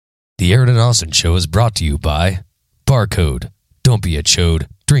The Aaron and Austin Show is brought to you by Barcode. Don't be a chode.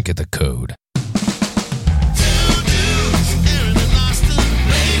 Drink at the code. Love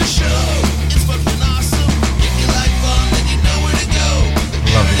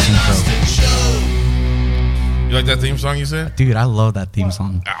this intro. You like that theme song you said? Dude, I love that theme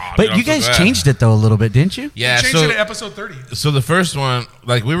song. Oh, but dude, you guys changed it, though, a little bit, didn't you? Yeah, We changed it to episode 30. So the first one,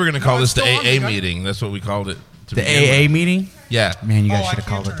 like, we were going to call this the it's still on, AA meeting. That's what we called it. The AA meeting? Yeah. Man, you guys Oh, should have I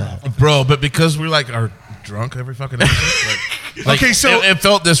called it can't that. Bro, but because we're, like, are drunk every fucking episode. Like, Okay, so- it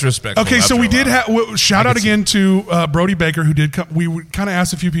felt disrespectful. Okay, so after we a did while. have shout out again to Brody Baker, who did come. We kind of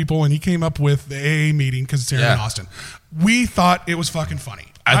asked a few people, and he came up with the AA meeting because it's here in Austin. We thought it was fucking funny.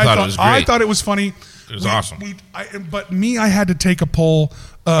 I thought it was great. I thought it was funny. It was awesome. But I had to take a poll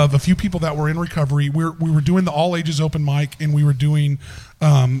of a few people that were in recovery. We were doing the all ages open mic, and we were doing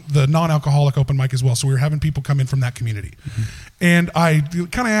the non-alcoholic open mic as well. So we were having people come in from that community. Mm-hmm. And I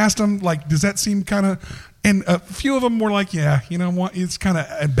kind of asked them, like, does that seem kind of... And a few of them were like, yeah, you know what? It's kind of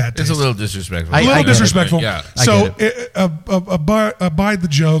a bad taste. It's a little disrespectful. A little disrespectful. Yeah. So abide the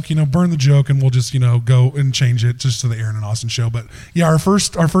joke, burn the joke, and we'll just, go and change it just to the Aaron and Austin Show. But yeah, our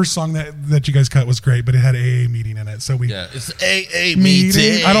first song that you guys cut was great, but it had AA meeting in it. So it's AA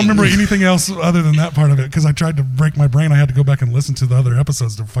meeting. I don't remember anything else other than that part of it because I tried to break my brain. I had to go back and listen to the other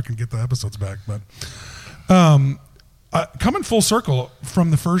episodes to fucking get the episodes back. But coming full circle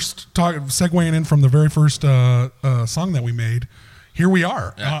from the first talk, segueing in from the very first song that we made, here we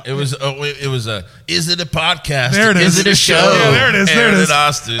are. It was is it a podcast? There it is. Is it a show? Yeah, there it is. Aaron and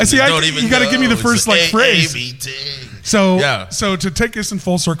Austin. I see. You got to give me the first phrase. So to take us in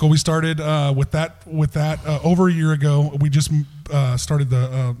full circle, we started with that over a year ago. We just started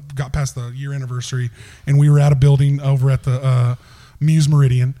got past the year anniversary, and we were at a building over at the Muse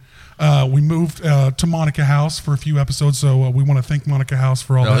Meridian. We moved to Monica House for a few episodes, so we want to thank Monica House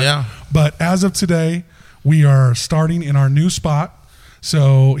for all that. Yeah. But as of today, we are starting in our new spot.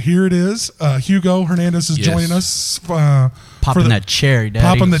 So here it is. Hugo Hernandez is joining us. Popping that cherry, Daddy.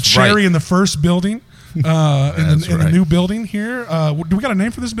 Popping the cherry in the first building. In the new building here. Do we got a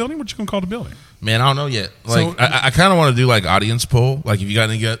name for this building? What you going to call the building? Man, I don't know yet. Like, So- I kind of want to do like audience poll. Like, if you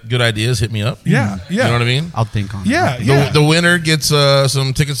got any good ideas, hit me up. Yeah. You know what I mean? I'll think on it. Yeah. The winner gets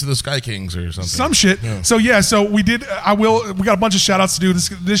some tickets to the Sky Kings or something. Some shit. Yeah. So we did. We got a bunch of shout outs to do.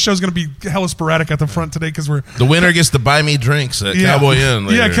 This show's going to be hella sporadic at the front today because we're. The winner gets to buy me drinks at Cowboy Inn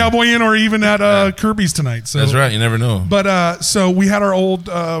later. Yeah, Cowboy Inn or even at Kirby's tonight. So that's right. You never know. But so we had our old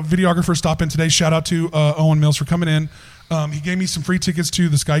videographer stop in today. Shout out to Owen Mills for coming in. He gave me some free tickets to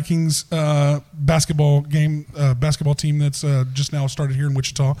the Sky Kings basketball team that's just now started here in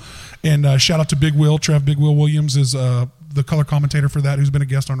Wichita. And shout out to Big Will. Big Will Williams is the color commentator for that, who's been a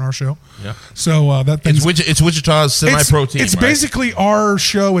guest on our show. Yeah. So it's Wichita's semi-pro team. It's basically our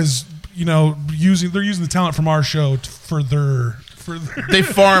show is they're using the talent from our show for their. They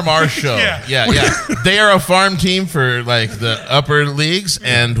farm our show. Yeah. They are a farm team for like the upper leagues,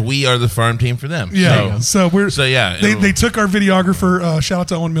 and we are the farm team for them. Yeah. So They took our videographer. Shout out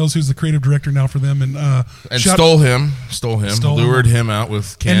to Owen Mills, who's the creative director now for them, and stole him, lured him out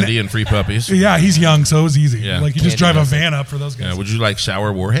with candy and free puppies. Yeah, he's young, so it was easy. Yeah. Like you just drive a van up for those guys. Yeah. Would you like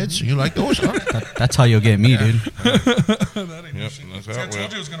shower warheads? You like those? Huh? That's how you'll get me, dude. That ain't Yep, shit. that's See, how I it told will.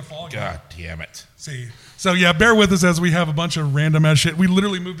 you it was gonna fall again. God damn it. See. So yeah, bear with us as we have a bunch of random ass shit. We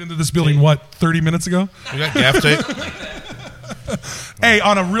literally moved into this building 30 minutes ago. We got gaff tape. Hey,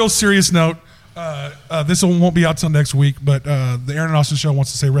 on a real serious note, this won't be out till next week, but the Aaron and Austin Show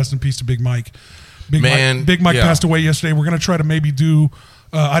wants to say rest in peace to Big Mike. Big Mike passed away yesterday. We're gonna try to maybe do.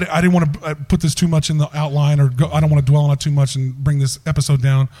 I didn't want to put this too much in the outline, or I don't want to dwell on it too much and bring this episode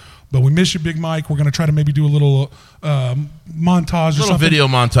down. But we miss you, Big Mike. We're going to try to maybe do a little montage or something. Video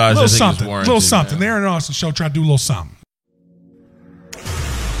montage. A little I think something. is warranted. A little something. The Aaron and Austin Show try to do a little something.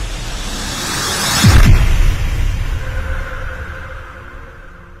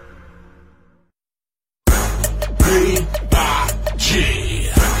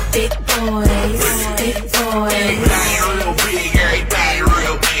 Big boys, big boys. Everybody real big, everybody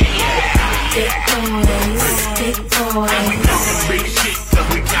real big, yeah. Big boys, big boys. And we talking big shit, so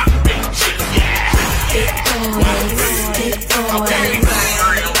we got big shit, yeah. Big boys, big boys. Everybody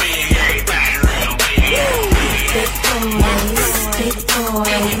real big, everybody real big, yeah. Big boys, big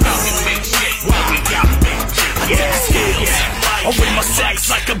boys. And we talking big shit, so we got big shit, yeah. I weigh my sacks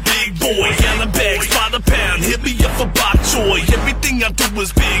like a big boy, yelling bags by the pound. Hit me up for bok choy. Everything I do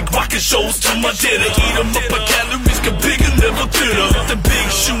is big, rockin' shows to my dinner. Eat 'em up, but calories get bigger, never thinner. The big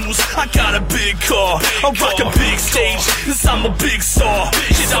shoes, I got a big car. I rock a big stage, cause I'm a big star.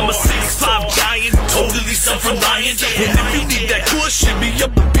 Shit, I'm a 6'5" giant, totally self-reliant. And if you need that push, hit me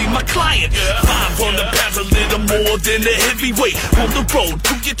up a be my client. 500 pounds, a little more than a heavyweight. On the road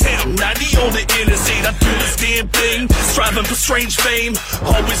to your town, 90 on the interstate. I do this damn thing, striving for strange fame.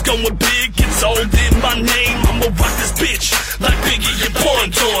 Always going big, it's all in my name. I'ma rock this bitch like Biggie and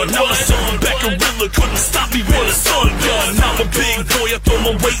Pun. I'm a silverback gorilla, couldn't stop me with a sun gun. I'm a big boy, I throw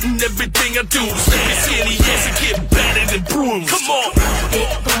my weight in everything I do. Stay skinny ass and get battered and bruised. Come on. Big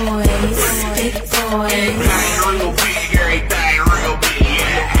boys, big boys. Everything real big, everything real big,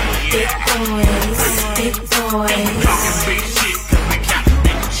 yeah. Big boys, big boys. Talking big shit, cause we got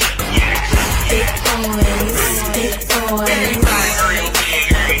big shit, yeah. Big boys, big boys. Everything real big,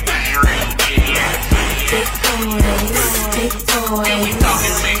 everything real big, yeah. Big boys, big boys.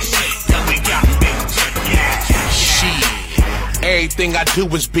 Talking big shit, cause we got big shit, yeah. Shit. Everything I do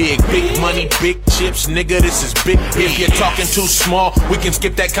is big. Big money, big chips, nigga, this is big. If you're talking too small, we can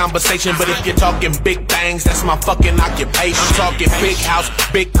skip that conversation. But if you're talking big things, that's my fucking occupation. I'm talking big house,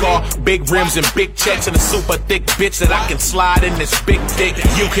 big car, big rims, and big checks, and a super thick bitch that I can slide in this big dick.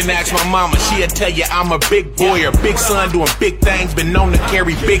 You can ask my mama, she'll tell you I'm a big boy or big son doing big things, been known to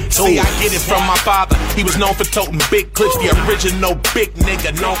carry big tools. See, I get it from my father. He was known for toting big clips, the original big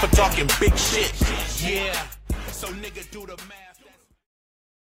nigga, known for talking big shit. Yeah, so nigga do the math.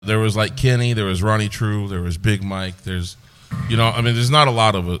 There was like Kenny, there was Ronnie True, there was Big Mike. There's, you know, I mean, there's not a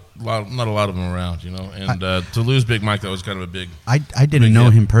lot of not a lot of them around, you know. And to lose Big Mike, that was kind of a big. I didn't know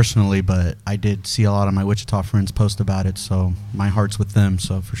him personally, but I did see a lot of my Wichita friends post about it, so my heart's with them.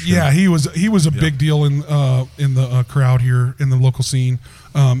 So for sure, Yeah, he was a big deal in the crowd here in the local scene,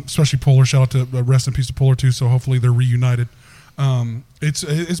 especially Polar. Shout out to rest in peace to Polar too. So hopefully they're reunited.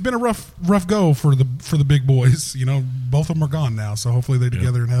 It's been a rough go for the big boys. You know, both of them are gone now, so hopefully they're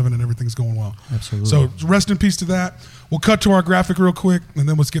together in heaven and everything's going well. Absolutely. So rest in peace to that. We'll cut to our graphic real quick, and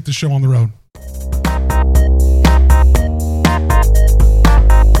then let's get the show on the road.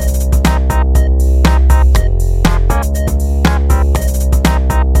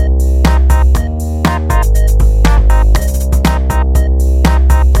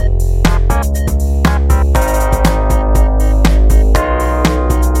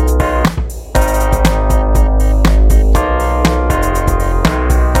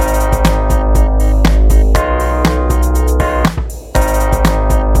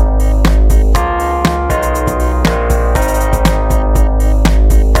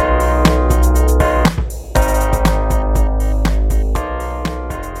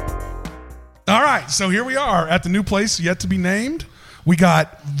 So here we are at the new place yet to be named.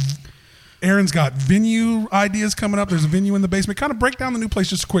 Aaron's got venue ideas coming up. There's a venue in the basement. Kind of break down the new place,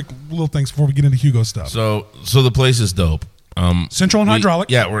 just quick little things before we get into Hugo stuff. So the place is dope. Central and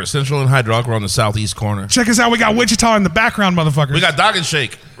Hydraulic. Yeah, we're at Central and Hydraulic. We're on the southeast corner. Check us out. We got Wichita in the background, motherfuckers. We got Dog and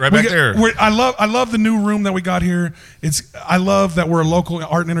Shake back there. I love the new room that we got here. I love that we're a local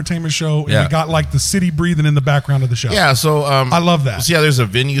art and entertainment show, and we got like the city breathing in the background of the show. Yeah, so I love that. So yeah, there's a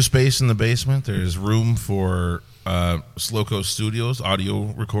venue space in the basement. There's room for Slowco Studios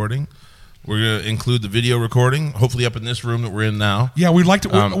audio recording. We're going to include the video recording, hopefully up in this room that we're in now. Yeah, we'd like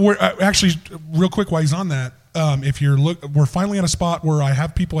to. We're actually, real quick while he's on that, we're finally at a spot where I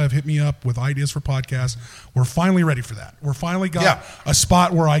have people have hit me up with ideas for podcasts. We're finally ready for that. We're finally got a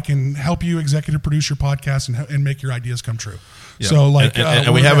spot where I can help you executive produce your podcast and make your ideas come true. Yeah. So like,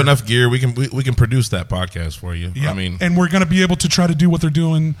 and we have enough gear. We can produce that podcast for you. Yeah. I mean, and we're going to be able to try to do what they're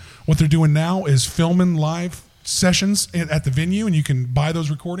doing. What they're doing now is filming live sessions at the venue, and you can buy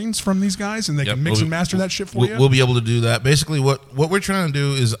those recordings from these guys, and they can mix and master that shit for you. We'll be able to do that. Basically, what we're trying to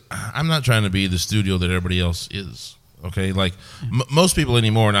do is, I'm not trying to be the studio that everybody else is. Okay, like most people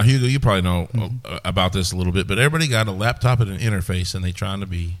anymore. Now, Hugo, you probably know about this a little bit, but everybody got a laptop and an interface, and they trying to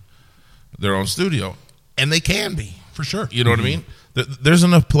be their own studio, and they can be for sure. You know what I mean? There's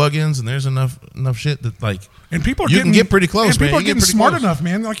enough plugins and there's enough shit that like, and people are can get pretty close. And people man. are getting smart enough,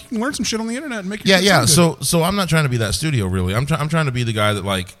 man. Like you can learn some shit on the internet and make it. Yeah. So I'm not trying to be that studio really. I'm trying to be the guy that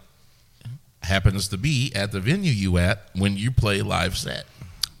like happens to be at the venue you at when you play live set.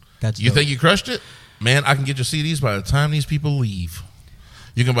 That's you dope. think you crushed it, man? I can get your CDs by the time these people leave.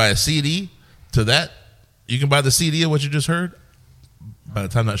 You can buy a CD to that. You can buy the CD of what you just heard by the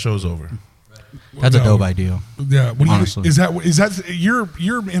time that show's over. That's a dope idea. Yeah, honestly. Is that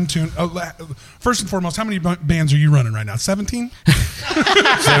you're in tune? First and foremost, how many bands are you running right now? 17?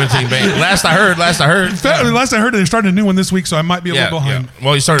 17 bands. Last I heard. Last I heard, they're starting a new one this week, so I might be a little behind. Yeah.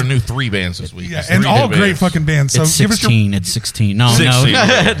 Well, you started a new 3 bands this week. Yeah, and all great fucking bands. So it's 16. It's 16. No, 16.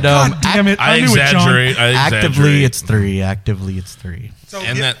 no. God damn it! I knew exaggerate. it, John. Actively, it's 3. Actively, it's 3. So,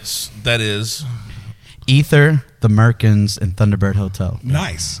 and that is Ether, the Merkins, and Thunderbird Hotel.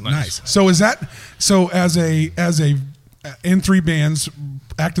 Nice. So is that as a in 3 bands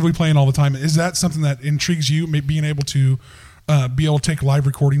actively playing all the time. Is that something that intrigues you? Being able to take live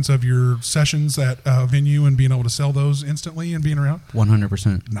recordings of your sessions at a venue and being able to sell those instantly and being around?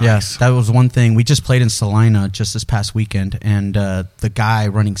 100%. Nice. Yes, that was one thing. We just played in Salina just this past weekend, and the guy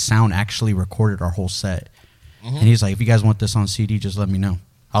running sound actually recorded our whole set. And he's like, if you guys want this on CD, just let me know.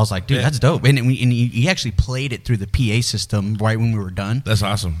 I was like, dude, that's dope. And he actually played it through the PA system right when we were done. That's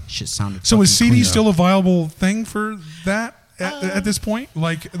awesome. Shit sounded So is CD clean. still a viable thing for that at this point?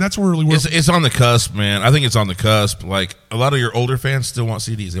 Like, that's really where It's on the cusp, man. I think it's on the cusp. Like, a lot of your older fans still want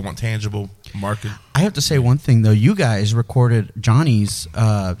CDs. They want tangible market. I have to say one thing, though. You guys recorded Johnny's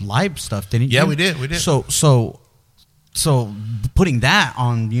live stuff, didn't you? Yeah, we did. We did. So putting that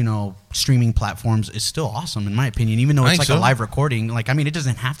on, streaming platforms is still awesome in my opinion, even though it's like a live recording. Like, I mean, it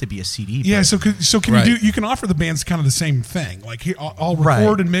doesn't have to be a CD. Yeah, so can you can offer the bands kind of the same thing. Like, here, I'll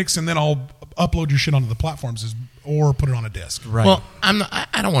record and mix, and then I'll upload your shit onto the platforms or put it on a disc. Right. Well,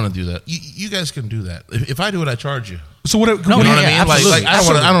 I don't want to do that. You guys can do that. If I do it, I charge you. So what? You know what I mean? Absolutely. Like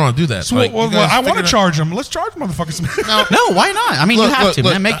I don't want to do that. So like, I want to charge them. Let's charge motherfuckers. No, why not? I mean, you have to,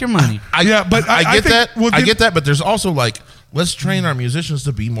 man. Make your money. I get that. I get that, but there's also like, let's train our musicians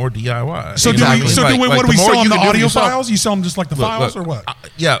to be more DIY. So what do we sell on the audio files? You sell them just like the files or what?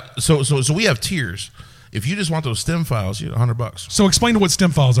 Yeah. So we have tiers. If you just want those stem files, you get $100. So explain to what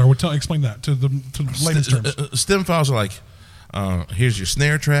stem files are. Explain that to the layman's terms. Stem files are like, here's your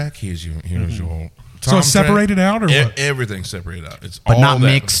snare track. Here's your so it's separated out, or what? Everything's separated out. It's but all not that.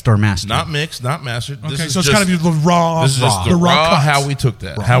 Mixed or mastered. Not mixed, not mastered. Okay, so it's kind of the raw. This is just the raw cuts. how we took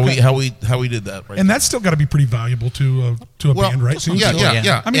that. How we did that. Right. And that's still got to be pretty valuable to a band, right? So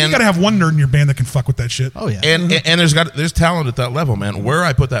yeah. I mean, you got to have one nerd in your band that can fuck with that shit. Oh yeah. And there's talent at that level, man. Where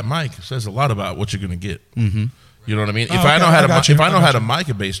I put that mic says a lot about what you're going to get. Mm-hmm. You know what I mean? If I know how to mic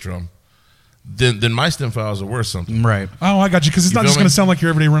a bass drum, then my stem files are worth something. Right. Oh, I got you. Because it's not just going to sound like your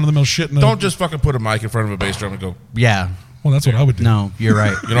everyday run-of-the-mill shit. Don't just fucking put a mic in front of a bass drum and go. Yeah. Well, that's what I would do. No, you're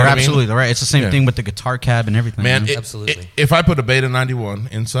right. You know what I mean? Absolutely right. It's the same thing with the guitar cab and everything. Man, absolutely. If I put a Beta 91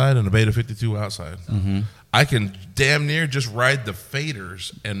 inside and a Beta 52 outside, I can damn near just ride the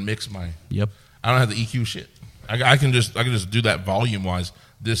faders and mix my. Yep. I don't have the EQ shit. I can just do that volume wise.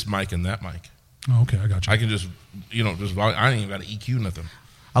 This mic and that mic. Oh, okay, I got you. I can just volume. I ain't even got to EQ nothing.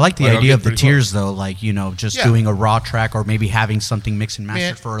 I like the idea of the tiers, though, like, just doing a raw track or maybe having something mixed and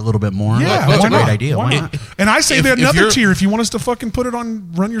mastered for a little bit more. Yeah, that's why a great not? idea. Why not? And I say that another tier, if you want us to fucking put it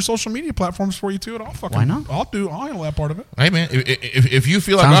on, run your social media platforms for you too, and why not? I'll handle that part of it. Hey, man, if you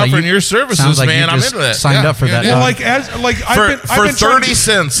feel like offering your services, man, I'm into that. Signed up for that. Well, for 30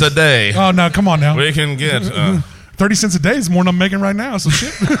 cents a day. Oh, no, come on now. We can get 30 cents a day is more than I'm making right now, so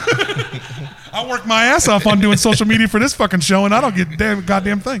shit. I work my ass off on doing social media for this fucking show, and I don't get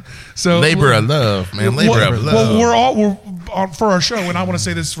goddamn thing. So labor of love, man. Labor of love. Well, we're for our show, and I want to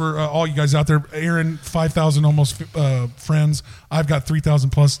say this for all you guys out there. Aaron, 5,000 almost friends. I've got 3,000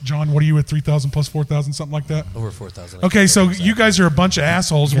 plus. John, what are you at? 3,000 plus 4,000, something like that. Over 4,000. Okay, so you guys are a bunch of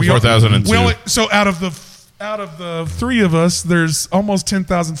assholes. 4,002. So out of the three of us, there's almost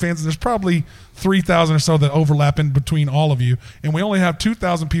 10,000 fans, and there's probably 3,000 or so that overlap in between all of you, and we only have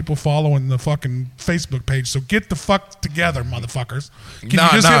 2,000 people following the fucking Facebook page. So get the fuck together, motherfuckers. Can you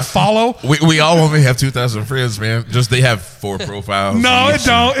just hit follow? We all only have 2,000 friends, man. Just they have 4 profiles. No, it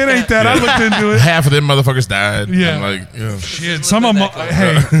don't. It ain't that. I looked into it. Half of them motherfuckers died. Yeah. Shit. Some of them.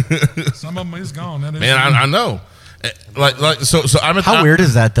 Some of them is gone. That is man, I know. So I'm at how weird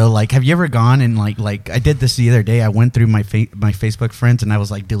is that though? Like, have you ever gone and like I did this the other day? I went through my Facebook friends and I was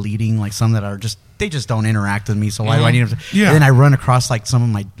like deleting like some that are they just don't interact with me. So why do I need them? Yeah. And then I run across like some of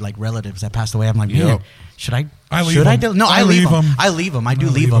my like relatives that passed away. I'm like, man, should I? I leave should them. I do? No, I leave them. I leave them. I do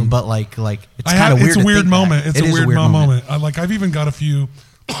leave them, but like it's kind of weird. It's a weird moment. It's a weird moment. I've even got a few.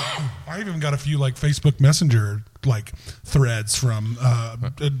 Like Facebook Messenger like threads from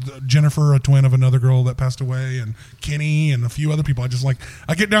Jennifer, a twin of another girl that passed away, and Kenny and a few other people.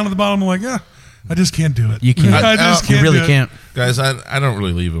 I get down to the bottom. I'm like, I just can't do it. You can't. I just can't. You really can't. Guys, I don't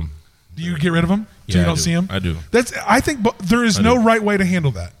really leave them. Do you get rid of them? So you don't see them? I do. I think there is no right way to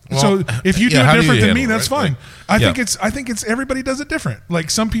handle that. Well, so if you do it different than me, that's fine. I think it's everybody does it different. Like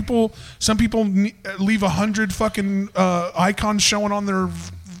some people leave 100 fucking icons showing on their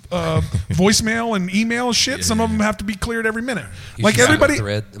voicemail and email shit. Some of them have to be cleared every minute. Like everybody,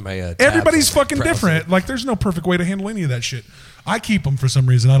 everybody's fucking different. Like there's no perfect way to handle any of that shit. I keep them for some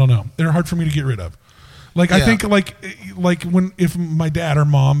reason. I don't know. They're hard for me to get rid of. Like I think like if my dad or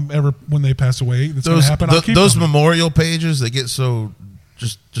mom when they pass away, that's going to happen. Those memorial pages, they get so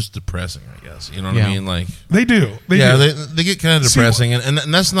just depressing, I guess. You know what I mean? Like they do. They get kind of depressing, and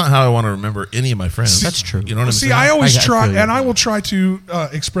that's not how I want to remember any of my friends. That's true. You know what I'm saying? I always try, and I will try to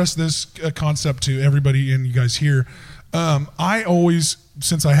express this concept to everybody and you guys here. I always,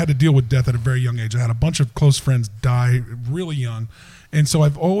 since I had to deal with death at a very young age, I had a bunch of close friends die really young. And so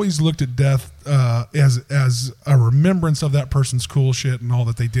I've always looked at death as a remembrance of that person's cool shit and all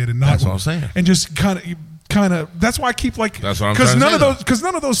that they did, and not that's what I'm saying. And just kind of. That's why I keep like because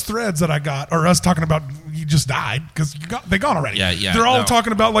none of those threads that I got are us talking about you just died because they gone already. Yeah. They're all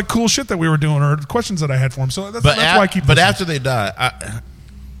talking about like cool shit that we were doing or questions that I had for them. So that's why I keep. But after they die,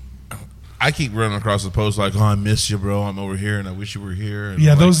 I keep running across the post like, "Oh, I miss you, bro. I'm over here, and I wish you were here." And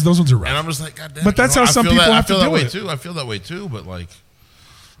yeah, those ones are rough. And I'm just like, God damn. But that's how some people have to do it. I feel that way too. But like,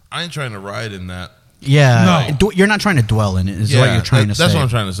 I ain't trying to ride in that. Yeah, no. You're not trying to dwell in it. Is what you're trying to say. That's what I'm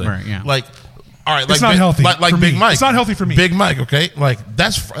trying to say. Right, yeah. Like, all right, like it's not healthy. Like Big Mike. It's not healthy for me. Big Mike, okay? Like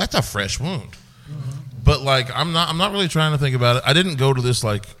that's a fresh wound. But like, I'm not really trying to think about it. I didn't go to this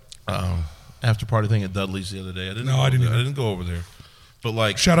like after party thing at Dudley's the other day. I didn't go over there. But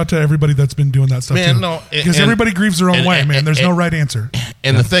like, shout out to everybody that's been doing that stuff too. No, because everybody grieves their own way, man. There's no right answer.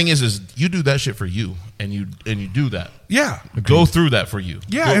 And the thing is you do that shit for you, and you do that. Yeah, go through that for you.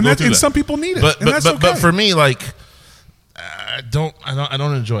 Yeah, and some people need it. But for me, like, I don't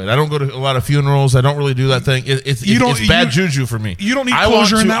enjoy it. I don't go to a lot of funerals. I don't really do that thing. It's bad juju for me. You don't need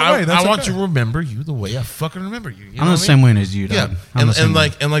closure in that way. I want to remember you the way I fucking remember you. I'm the same way as you. Dog. Yeah, and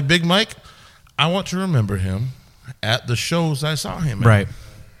like Big Mike, I want to remember him at the shows I saw him at. Right.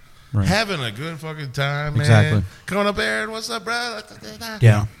 Having a good fucking time, man. Exactly. Coming up there and what's up, bro?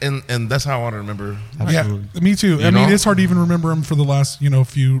 Yeah. And that's how I want to remember. Absolutely. Yeah, me too. I mean, it's hard to even remember him for the last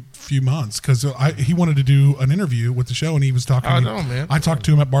few months because he wanted to do an interview with the show and he was talking. I know, man. I talked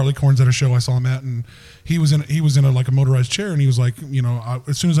to him at Barleycorns at a show I saw him at, and he was in a motorized chair, and he was like,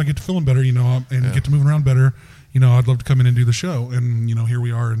 as soon as I get to feeling better, and get to moving around better, I'd love to come in and do the show, and here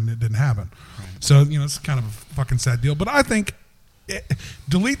we are, and it didn't happen. So it's kind of a fucking sad deal. But I think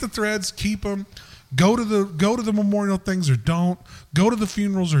delete the threads, keep them, go to the memorial things or don't, go to the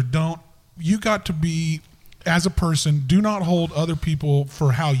funerals or don't. You got to be, as a person, do not hold other people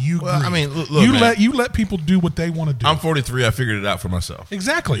for how you grieve. I mean, look, you let people do what they want to do. I'm 43. I figured it out for myself.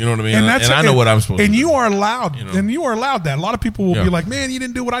 Exactly. You know what I mean? And I know what I'm supposed to do. And you are allowed. And you are allowed that. A lot of people will be like, "Man, you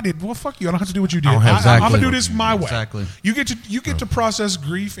didn't do what I did." Well, fuck you. I don't have to do what you did. I'm gonna do this my way. Exactly. You get to process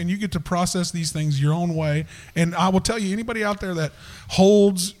grief, and you get to process these things your own way. And I will tell you, anybody out there that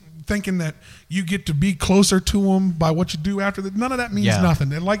holds thinking that you get to be closer to them by what you do after that, none of that means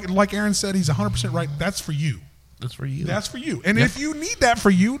nothing. And like Aaron said, he's 100% right. That's for you. That's for you. That's for you. And if you need that for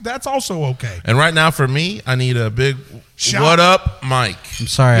you, that's also okay. And right now, for me, I need a big what up, Mike. I'm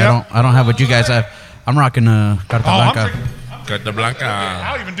sorry, I don't have what you guys have. I'm rocking Carta Blanca. Carta Blanca.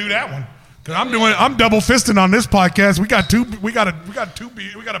 I'll even do that one. Cause I'm double fisting on this podcast. We got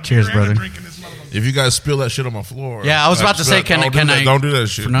a Cheers, beer brother. And a drink in this motherfucker. If you guys spill that shit on my floor, yeah, I was about to say, can I? Don't do that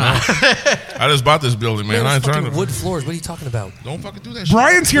shit. No. I just bought this building, man. I ain't trying to wood floors. What are you talking about? Don't fucking do that shit.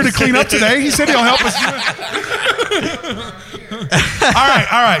 Brian's here to clean up today. He said he'll help us do it.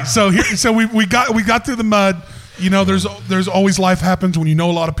 All right. So we got through the mud. There's always life happens when you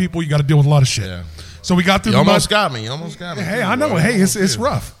know a lot of people. You got to deal with a lot of shit. Yeah. So we got through the mud. You almost got me. Hey, I know. Hey, it's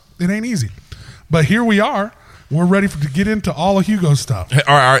rough. It ain't easy. But here we are. We're ready to get into all of Hugo's stuff. Hey,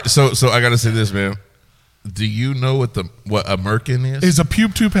 all right. So I got to say this, man. Do you know what a merkin is? Is a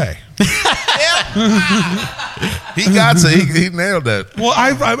pube toupee. He got it. He nailed that. Well,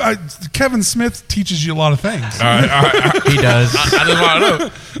 Kevin Smith teaches you a lot of things. All right. He does. I just want to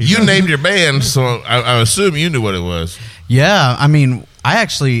know. You named your band, so I assume you knew what it was. Yeah, I mean, I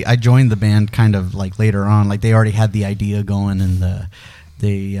joined the band kind of like later on. Like they already had the idea going, and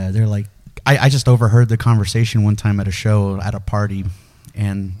they're like, I just overheard the conversation one time at a show at a party,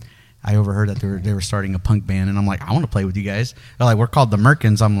 and I overheard that they were starting a punk band, and I'm like, I want to play with you guys. They're like, we're called the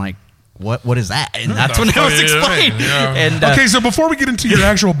Merkins. I'm like, what is that? And that's when it was explained. Yeah. And, okay, so before we get into your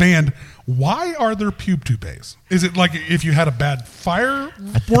actual band, why are there pube toupees? Is it like if you had a bad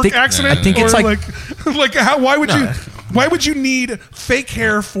firework accident? I think it's why would you need fake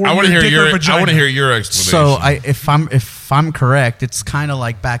hair for your dick or vagina? I want to hear your explanation. So if I'm correct, it's kind of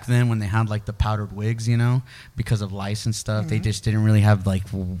like back then when they had like the powdered wigs, because of lice and stuff. They just didn't really have like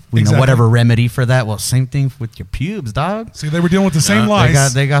whatever remedy for that. Well, same thing with your pubes, dog. See, they were dealing with the same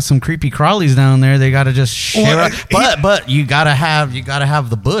lice. They got some creepy crawlies down there. They got to just share. But you gotta have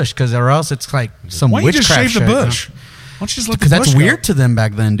the bush, because or else it's like some why witchcraft. Why don't you just shave shit, the bush? Why don't you just let the bush go? Because that's weird to them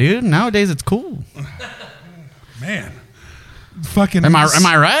back then, dude. Nowadays it's cool. Man. fucking. Am I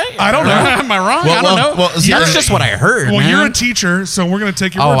right? I don't know. Am I wrong? I don't know. That's just what I heard. Well, man. you're a teacher, so we're going to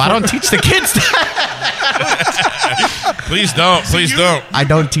take your word I for don't it. teach the kids Please don't. Please don't. I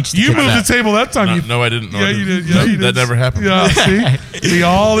don't teach the You kids moved that. the table that time. No, I didn't. No, Yeah, I you didn't. did. Yeah, you did. That never happened. Yeah, see,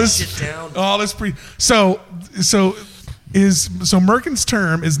 all this So Merkin's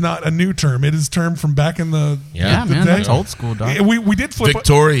term is not a new term. It is term from back in the Yeah, the man, day. that's old school, dog. We did flip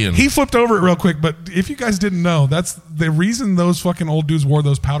Victorian. He flipped over it real quick, but if you guys didn't know, that's the reason those fucking old dudes wore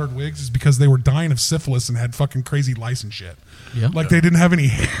those powdered wigs is because they were dying of syphilis and had fucking crazy lice and shit. Yeah. Like they didn't have any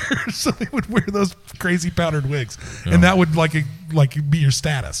hair, so they would wear those crazy powdered wigs, and that would like be your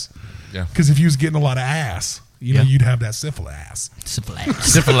status. Yeah. Because if you was getting a lot of ass, you know, you'd have that syphilass. Syphilass.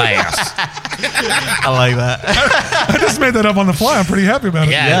 I like that. I just made that up on the fly. I'm pretty happy about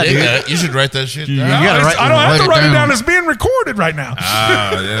it. Yeah, dude. You should write that shit down. You gotta I don't have to write it down. It's being recorded right now.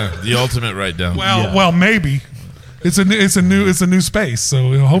 Yeah. The ultimate write down. Well, maybe. It's a new space,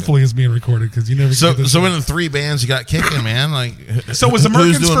 so hopefully it's being recorded because you never. So in the 3 bands you got kicking, man, like. So was the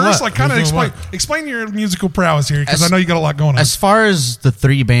who's Merkins doing first? what? Like, kind of Who's doing explain your musical prowess here because I As- know you got a lot going on. As far as the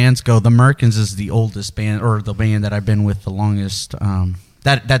 3 bands go, the Merkins is the oldest band, or the band that I've been with the longest.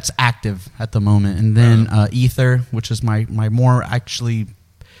 That's active at the moment, and then Ether, which is my more actually,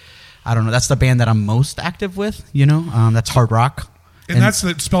 I don't know. That's the band that I'm most active with. You know, that's hard rock. and that's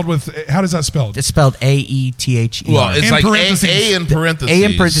spelled with, how does that spelled? It's spelled AETHER. Well, it's In like parentheses. A in parentheses. A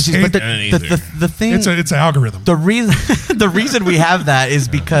in parentheses, but And the thing, It's an algorithm. the reason the reason we have that is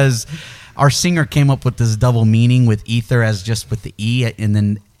because our singer came up with this double meaning with ether as just with the E and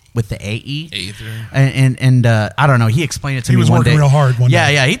then with the AE. Ether. And I don't know. He explained it to He me was one working day. real hard one Yeah,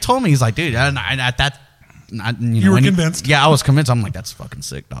 day. yeah. He told me, he's like, dude, and at that. You were and convinced? Yeah, I was convinced. I'm like, that's fucking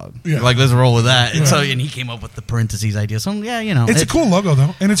sick, dog. Yeah. Like, let's roll with that. And Yeah. so, and he came up with the parentheses idea. So, yeah, you know, It's a cool logo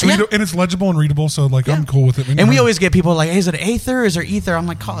though, and it's Yeah. and it's legible and readable. So like, I'm cool with it. And we always get people like, hey, is it Aether? Is there ether? I'm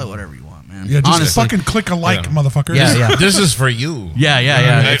like, call it whatever you want, man. just honestly. fucking click a like, motherfucker. Yeah, yeah. This is for you. Yeah.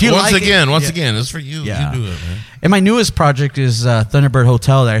 If you once like again, it, it's for you. Yeah. You do it, man. And my newest project is Thunderbird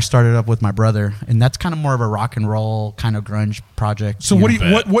Hotel that I started up with my brother, and that's kind of more of a rock and roll kind of grunge project. So you what know. do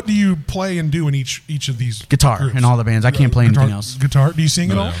you what do you play and do in each of these Guitar groups? in all the bands. I can't play anything else. Guitar? Do you sing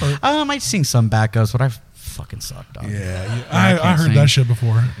at all? Or? I might sing some backups, but I fucking suck, dog. Yeah, I I can't heard sing. that shit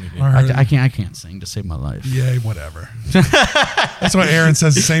before. I can't sing to save my life. Yeah, whatever. That's why Aaron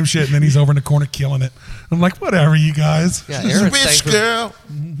says the same shit, and then he's over in the corner killing it. I'm like, whatever, you guys. Yeah, Aaron sang Bitch for, girl.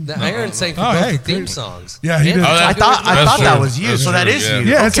 Aaron sang for Oh, both hey, the theme great. songs. Yeah, he And did. the Oh, I thought That's that true. was you, That's so that true, is yeah.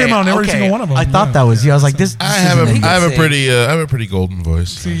 you. Yeah, it's him on every single one of them. I thought Yeah. that was you. I was like, this. I have a He I have a can pretty golden voice.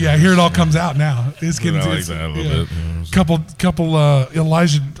 See, yeah, here it all comes out now. It's I getting like it's, that a little yeah. bit. Couple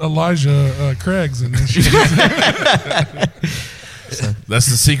Elijah Craigs and shit. That's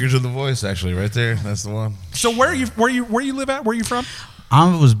the secret of the voice, actually, right there. That's the one. So where you live at? Where you from?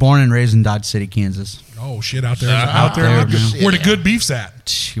 I was born and raised in Dodge City, Kansas. Oh shit, out there, Out there, man. where the good beef's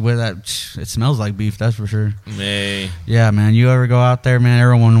at. Where that it smells like beef, that's for sure. May Yeah, man. You ever go out there, man?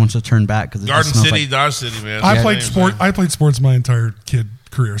 Everyone wants to turn back because it Garden just smells City, like, Dodge City, man. I Yeah. played sports my entire kid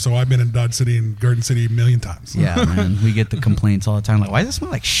career, so I've been in Dodge City and Garden City a million times. Yeah, man. We get the complaints all the time. Like, why does it smell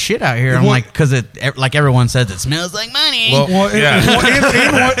like shit out here? I'm Well- like, because like everyone says, it smells like money. Well,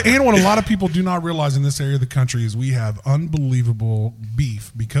 And what a lot of people do not realize in this area of the country is we have unbelievable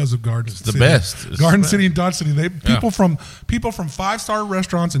beef because of Garden City. the best. It's Garden the City and Dodge City. People from 5-star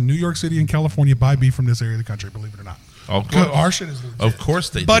restaurants in New York City and California buy beef from this area of the country. Believe it or not. Of course. Our shit is legit. Of course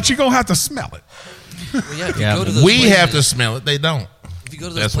they do. But you're gonna have to smell it. Well, yeah, if you Yeah, go to those We places, have to smell it. They don't. If you go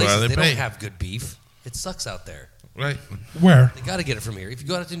to those That's why places, they they pay. don't have good beef. It sucks out there. Right. Where? They got to get it from here. If you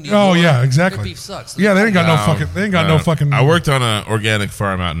go out to New Oh York, yeah, exactly. their beef sucks. Yeah, they ain't got no Um, fucking. They ain't got no fucking. I worked on an organic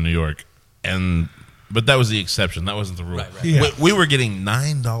farm out in New York, but that was the exception. That wasn't the rule. Right. Yeah. We were getting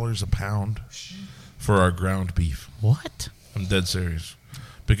 $9 a pound for our ground beef. what? I'm dead serious,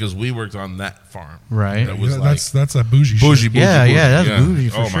 because we worked on that farm. Right. That was Yeah, like that's a bougie. bougie, shit. bougie. Yeah, bougie. yeah, that's bougie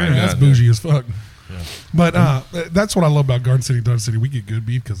for oh sure. My God, That's bougie as fuck. But that's what I love about Garden City, Dodge City. We get good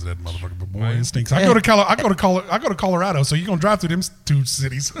beef because of that motherfucker. But boy, it stinks. I go to Colorado, so you're gonna drive through them two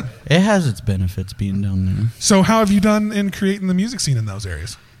cities. It has its benefits being down there. So how have you done in creating the music scene in those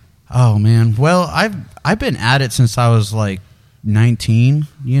areas? Oh man, well I've been at it since I was like 19,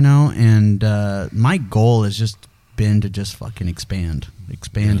 you know, and my goal has just been to just fucking expand.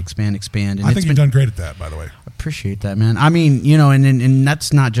 And I think you've done great at that, by the way. appreciate that, man. I mean, you know, and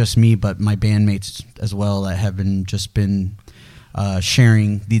that's not just me, but my bandmates as well that have been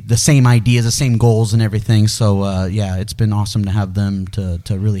sharing the same ideas, the same goals, and everything. So yeah, it's been awesome to have them to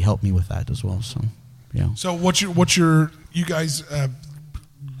really help me with that as well. So yeah. So what's your you guys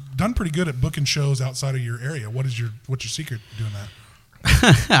done pretty good at booking shows outside of your area. What's your secret to doing that?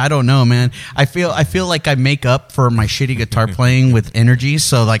 I don't know, man. I feel like I make up for my shitty guitar playing with energy.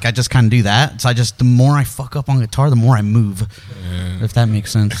 So like I just kind of do that. So the more I fuck up on guitar, the more I move. If that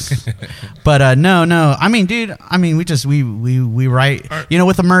makes sense. But no. I mean, dude. I mean, we write. You know,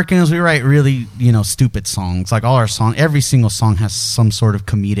 with Americans, we write really stupid songs. Like every single song has some sort of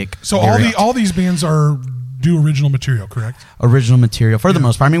comedic. So all these bands do original material, correct? Original material for the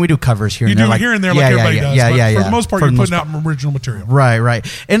most part. I mean, we do covers here and there. Here and there, like everybody does. But for the most part, you're putting out original material. Right.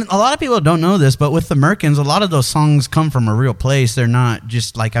 And a lot of people don't know this, but with the Americans, a lot of those songs come from a real place. They're not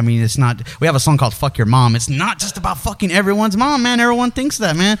just like, I mean, it's not. We have a song called "Fuck Your Mom." It's not just about fucking everyone's mom, man. Everyone thinks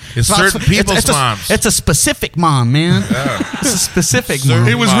that, man. It's certain people's moms. It's a specific mom, man. Yeah. It's a specific mom.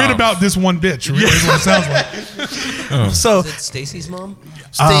 It was written about this one bitch. Really, is what it sounds like. So is it Stacy's mom?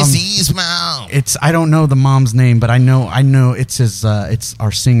 Stacy's mom. I don't know the mom's name, but I know it's his. It's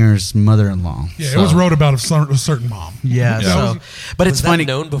our singer's mother-in-law. Yeah, it was wrote about a certain mom. Yeah. So, but it's Was that funny.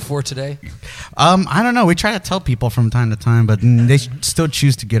 known before today? I don't know. We try to tell people from time to time, but they still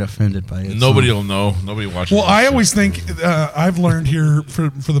choose to get offended by it. Nobody will know. Nobody watches. Well, I always think I've learned here for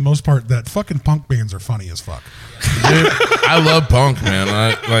the most part that fucking punk bands are funny as fuck. Dude, I love punk, man.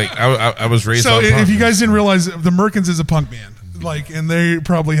 I was raised. So on punk. if you guys didn't realize, the Merkins is a punk band. And they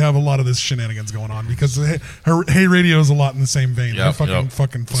probably have a lot of this shenanigans going on because Hey Radio is a lot in the same vein. They're fucking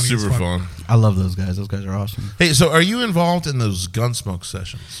funny. Super as fuck. fun. I love those guys. Those guys are awesome. Hey, so are you involved in those Gunsmoke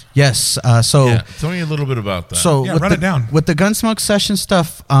sessions? Yes. Tell me a little bit about that. So run it down. With the Gunsmoke session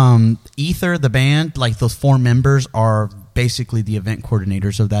stuff, Ether, the band, like those 4 members are basically the event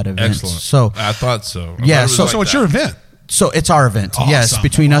coordinators of that event. Excellent. So I thought so. So it's your event. So it's our event. Awesome. Yes,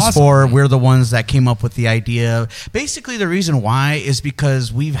 between us 4, we're the ones that came up with the idea. Basically, the reason why is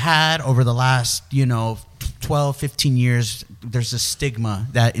because we've had over the last, 12, 15 years, there's a stigma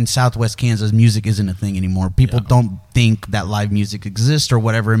that in Southwest Kansas, music isn't a thing anymore. People don't think that live music exists or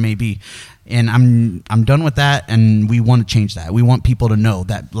whatever it may be. And I'm done with that, and we want to change that. We want people to know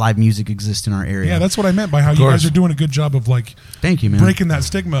that live music exists in our area. Yeah, that's what I meant by how you guys are doing a good job of thank you, man, breaking that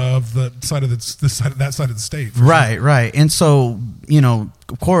stigma of the side of that side of the state. Right. And so,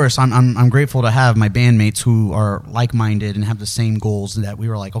 of course, I'm grateful to have my bandmates who are like-minded and have the same goals. That we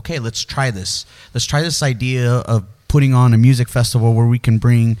were like, okay, let's try this. Let's try this idea of putting on a music festival where we can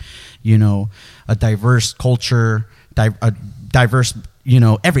bring, a diverse culture, a diverse,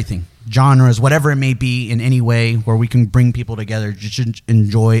 everything. Genres, whatever it may be, in any way where we can bring people together, just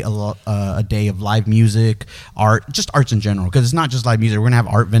enjoy a day of live music, art, just arts in general. Because it's not just live music; we're gonna have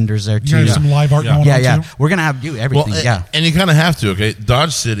art vendors there too. You have some live art going on too? We're gonna have everything. Well, and you kind of have to. Okay,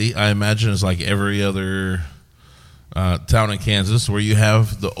 Dodge City, I imagine, is like every other town in Kansas where you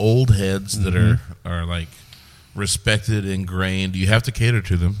have the old heads that are like respected, ingrained. You have to cater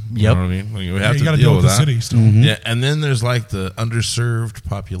to them. You know what I mean? You have to deal with the that. city still. Mm-hmm. Yeah, and then there's like the underserved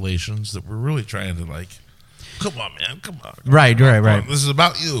populations that we're really trying to come on, man, come on. Right. This is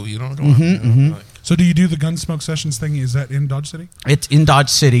about you, Come on. So do you do the Gunsmoke Sessions thing? Is that in Dodge City? It's in Dodge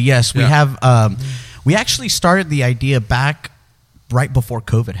City. Yes, we Yeah. have. We actually started the idea back right before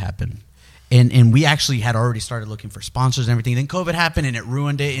COVID happened. And we actually had already started looking for sponsors and everything. Then COVID happened and it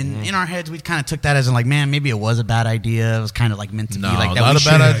ruined it. And in our heads, we kind of took that as man, maybe it was a bad idea. It was kind of meant to be like that. Not a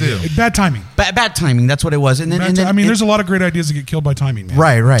bad idea. Bad timing. Bad timing. That's what it was. And then, there's a lot of great ideas that get killed by timing, man.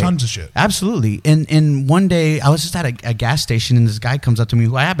 Right. Tons of shit. Absolutely. And one day I was just at a gas station and this guy comes up to me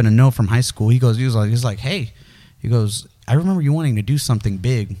who I happen to know from high school. He was like, hey, I remember you wanting to do something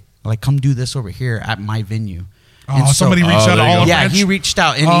big. Come do this over here at my venue. And somebody reached out to all of Yeah, he reached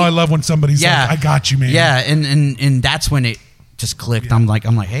out. And I love when somebody's like, I got you, man. Yeah, and that's when it just clicked. Yeah. I'm like,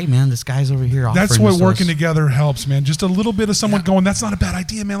 hey, man, this guy's over here. That's what working together helps, man. Just a little bit of someone going, that's not a bad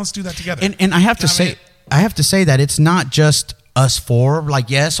idea, man. Let's do that together. And I have to say that it's not just us 4.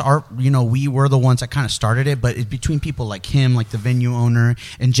 Yes, we were the ones that kind of started it, but it's between people like him, like the venue owner,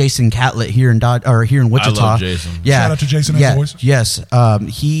 and Jason Catlett here in Wichita. I love Jason. Yeah, shout out to Jason as always. Yes,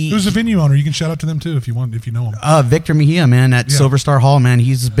 who's the venue owner? You can shout out to them too if you know him. Victor Mejia, man, at Silver Star Hall, man.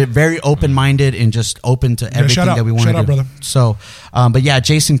 He's been very open-minded and just open to everything that we want to do. Shout out, brother. So, but yeah,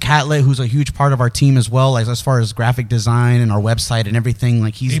 Jason Catlett, who's a huge part of our team as well, as far as graphic design and our website and everything.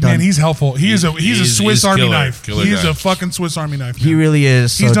 Man, he's helpful. He's a Swiss Army knife. He's guy. a fucking Swiss Army knife. Man. He really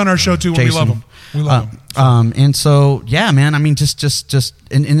is. He's done our show too. We love him. We love him. And so, yeah, man, I mean, just,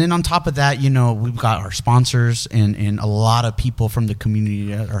 and then on top of that, we've got our sponsors and a lot of people from the community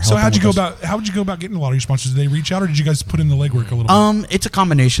that are helping. So how'd you go about getting a lot of your sponsors? Did they reach out, or did you guys put in the legwork a little bit? It's a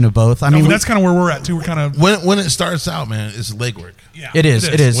combination of both. I mean, that's kind of where we're at too. We're kind of when it starts out, man, it's legwork. Yeah, it is.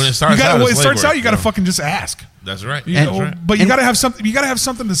 When it starts out, you got to fucking just ask. That's right. But you got to have something. You got to have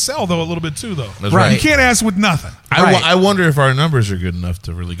something to sell, though, a little bit too, though. That's right. You can't ask with nothing. I wonder if our numbers are good enough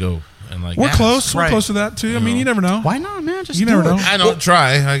to really go and we're ask. close. We're close to that too. I mean, you never know. Why not, man? You never know. I don't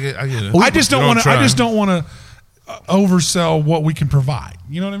try. I get it. I just don't want to oversell what we can provide.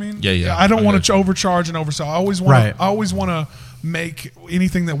 You know what I mean? Yeah. I don't want to overcharge and oversell. I always want to make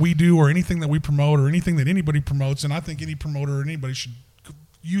anything that we do or anything that we promote or anything that anybody promotes, and I think any promoter or anybody should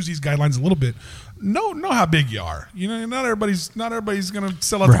use these guidelines a little bit. Know how big you are. Not everybody's going to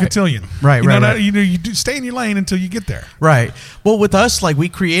sell out the cotillion. Right. You do stay in your lane until you get there. Right. Well, with us, we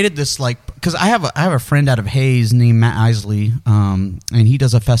created this because I have a friend out of Hayes named Matt Isley, and he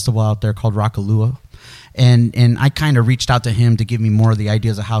does a festival out there called Rockalua. And I kind of reached out to him to give me more of the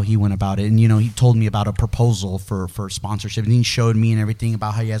ideas of how he went about it. And, he told me about a proposal for sponsorship. And he showed me and everything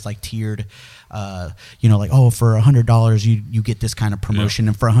about how he has tiered, for $100 you get this kind of promotion.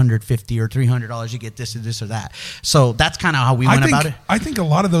 And for $150 or $300 you get this or this or that. So that's kind of how we went about it. I think a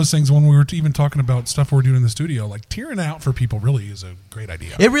lot of those things, when we were even talking about stuff we're doing in the studio, tiering out for people really is a great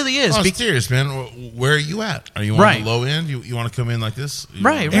idea. It really is. It's serious, man. Where are you at? Are you on the low end? You want to come in like this?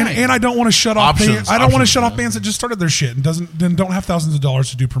 Right. And I don't want to shut off Options, I don't want to shut off bands that just started their shit and don't have thousands of dollars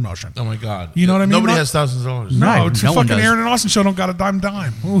to do promotion. Oh my God. You know what I mean? Nobody has thousands of dollars. No, Right. it's No a one fucking does. Aaron and Austin show don't got a dime.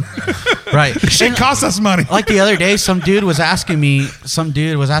 Right. Shit costs us money. Like the other day, some dude was asking me, he's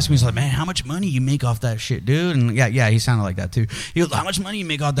like, man, how much money you make off that shit, dude? And yeah, he sounded like that too. He goes, how much money you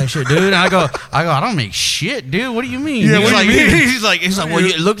make off that shit, dude? And I go, I don't make shit, dude. What do you mean? Yeah, what do you mean? He's like, well,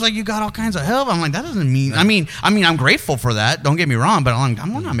 it looks like you got all kinds of help. I'm like, that doesn't mean, I mean, I'm grateful for that. Don't get me wrong, but I'm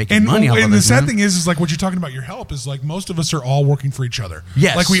not making money off of and this. the sad man. thing is what you're talking about, your help is most of us are all working for each other.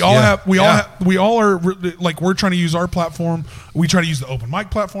 Yes. We all are we're trying to use our platform. We try to use the open mic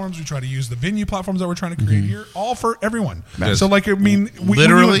platforms. We try to use the venue platforms that we're trying to create here, all for everyone. Yes. So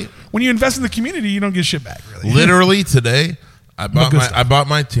literally, when you invest in the community, you don't get shit back. Really. Literally today, I bought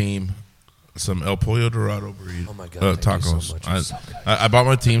my team some El Pollo Dorado breed. Oh my God, thank you tacos. so much. So I bought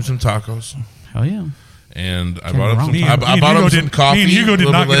my team some tacos. Hell yeah. And I Can't bought go them some. wrong. I bought them some coffee. Me and Hugo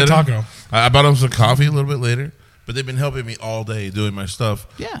did not get a taco. I bought them some coffee a little bit later, but they've been helping me all day doing my stuff.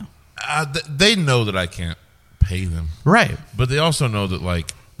 Yeah. They know that I can't pay them, Right. but they also know that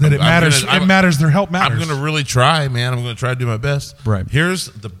That it matters. Their help matters. I'm going to really try, man. I'm going to try to do my best. Right. Here's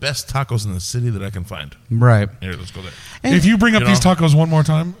the best tacos in the city that I can find. Right. Here, let's go there. And if you bring up these tacos one more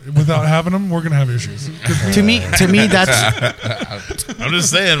time without having them, we're going to have issues. to me, that's I'm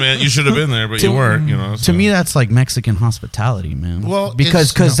just saying, man. You should have been there, but you weren't. to me that's like Mexican hospitality, man. Well,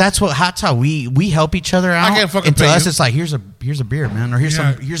 because that's how we help each other out. I can't fucking and to pay us, you. it's like here's a beer, man, or here's a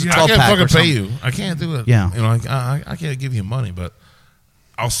I 12 can't pack. fucking or something. pay you. I can't do it. Yeah. I can't give you money, but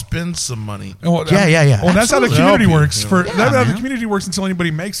I'll spend some money. Well, yeah. Well, that's how the Absolutely. community Help you, works. That's how the man. community works until anybody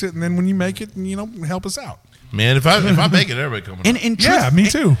makes it, and then when you make it, help us out. Man, if I make it, everybody coming. And Yeah, me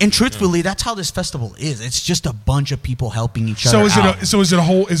too. And truthfully, that's how this festival is. It's just a bunch of people helping each other. Is it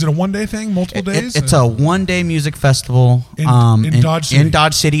a one day thing, multiple days? It's a 1-day music festival in Dodge City. In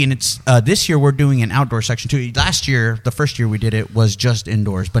Dodge City, and it's this year we're doing an outdoor section too. Last year, the first year we did it was just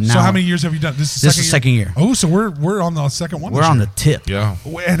indoors, but now. So how many years have you done? This is the second year. Oh, so we're on the second one. We're on the tip. Yeah.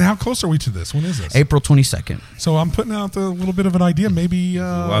 And how close are we to this? When is this? April 22nd. So I'm putting out a little bit of an idea. Maybe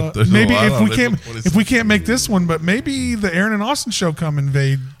there's maybe a lot if on we can't April 22nd. if we can't make this one, but maybe the Aaron and Austin show come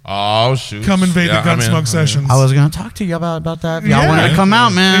invade Oh shoot! the Gunsmoke sessions. I was going to talk to you about that. If y'all Yeah. wanted to come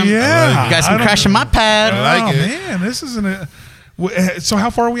out, man. Yeah. You guys can crash in my pad. I like it. Man, this isn't a. So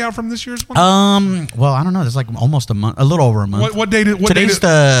how far are we out from this year's one? Well, I don't know. There's like almost a month, a little over a month. What date? Today's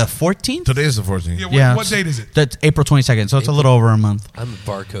the 14th. Today's the 14th. Yeah. Yeah. What date is it? That's April 22nd. So it's a little over a month. I'm a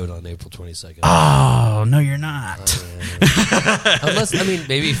barcode on April 22nd. Oh no, you're not. Unless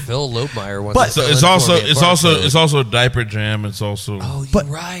maybe Phil Loebmeyer wants. But- to So fill it's in for me at Barcode. it's also diaper jam. It's also Oh, you're But-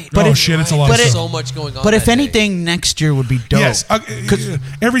 right. but Oh, it- shit, it's a lot but of it- stuff. so much going on. But if that day. anything, next year would be dope. Yes,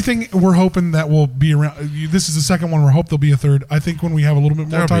 everything we're hoping that will be around. This is the second one. We hope there'll be a third. I think when we have a little bit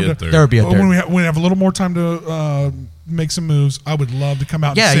more There'll time be a to, third. There would be a third. when we have a little more time to make some moves, I would love to come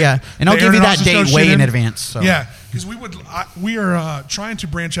out. Yeah, and sit yeah. And I'll the give you Aaron that Austin date show way shit in advance. So. Yeah, because we are trying to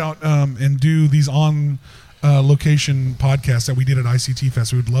branch out and do these on location podcasts that we did at ICT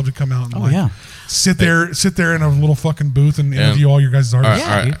Fest. We would love to come out and sit there in a little fucking booth and interview all your guys' artists.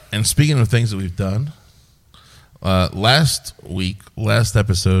 All right. And speaking of things that we've done, last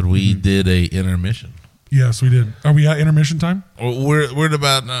episode we did a intermission. Yes, we did. Are we at intermission time? Well, we're at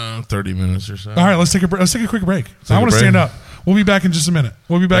about 30 minutes or so. All right, let's take a quick break. I want to break? stand up. We'll be back in just a minute.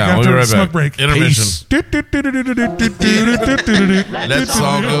 We'll be back after we'll be right smoke back. break. Intermission. Peace. Let's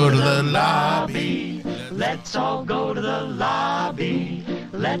all go to the lobby. Let's all go to the lobby.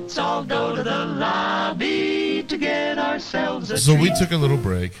 Let's all go to the lobby to get ourselves a So we treat. took a little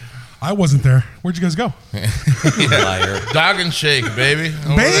break. I wasn't there. Where'd you guys go? Liar. Dog and shake, baby.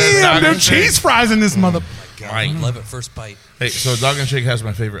 Bam! There's cheese fries in this mother. Right. Love it first bite. Hey, so Dog and Shake has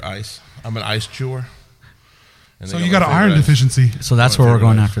my favorite ice. I'm an ice chewer. And So they you my got an favorite iron ice. deficiency. So that's My where we're favorite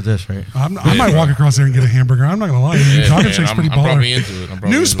going ice. after this, right? I might walk across there and get a hamburger. I'm not going to lie. Yeah, Dog and man, Shake's pretty I'm probably baller. into it. I'm probably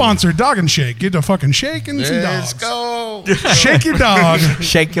New into sponsor, Dog and Shake. Get a fucking shake and some Let's dogs. go. Shake your dog.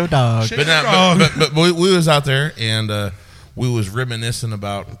 Shake your dog. But, now, but we was out there and we was reminiscing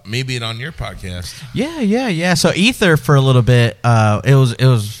about me being on your podcast. Yeah. So Ether for a little bit, it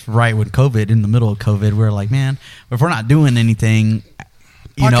was right when COVID, in the middle of COVID, we were like, man, if we're not doing anything,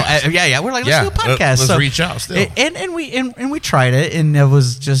 you know, we're like, let's do a podcast. Let's so, reach out still. And we tried it, and it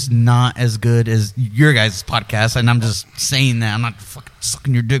was just not as good as your guys' podcast. And I'm just saying that I'm not fucking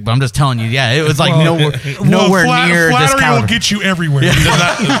sucking your dick, but I'm just telling you, it was like nowhere near this flattery caliber. will get you everywhere.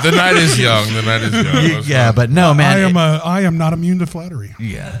 The night is young. The night is young. Yeah, but no, man. I am not immune to flattery.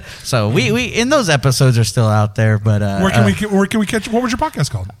 Yeah. So we in those episodes are still out there, but Where can we catch? What was your podcast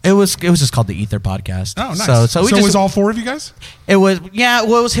called? it was just called the Ether Podcast. Oh, nice. So it was all four of you guys. It was it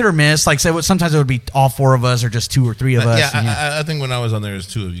was hit or miss. Like sometimes it would be all four of us or just two or three of us. Yeah, I think when I was on there, it was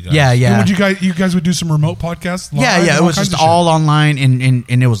two of you guys. Yeah. And would you guys would do some remote podcasts? Live, Yeah. It all was kinds just of shit? all online and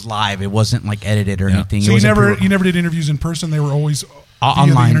it was live. It wasn't like edited or anything. So it you never did interviews in person. They were always via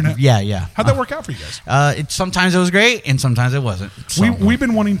online. the internet. Yeah. How'd that work out for you guys? Sometimes it was great and sometimes it wasn't. So. We've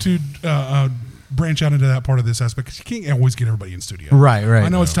been wanting to branch out into that part of this aspect because you can't always get everybody in studio. Right. I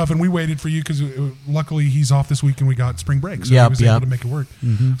know it's tough, and we waited for you because luckily he's off this week and we got spring break, so he was able to make it work.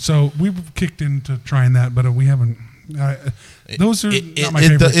 Mm-hmm. So we've kicked into trying that, but we haven't. Those are not my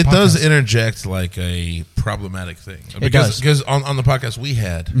favorite. It does podcasts. interject like a problematic thing does. because on the podcast we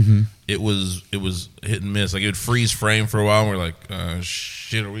had it was hit and miss. Like it would freeze frame for a while, and we're like,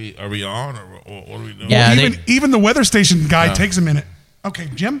 shit, are we on or what are we doing? Yeah, even the weather station guy takes a minute. Okay,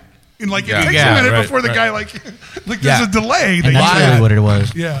 Jim. And it takes a minute before the guy there's a delay. And that's really what it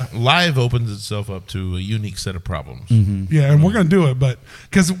was. Yeah. Live opens itself up to a unique set of problems. Mm-hmm. Yeah, and we're gonna do it, but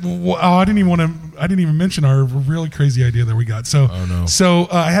because I didn't even mention our really crazy idea that we got. So,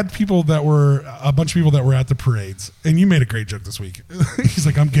 I had a bunch of people that were at the parades, and you made a great joke this week. He's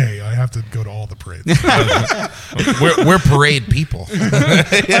like, I'm gay, I have to go to all the parades. we're parade people.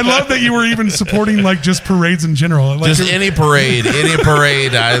 I love that you were even supporting like just parades in general. Like, just any parade.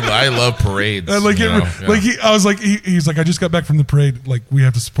 I love parades. I was like, he's like, I just got back from the parade. Like, we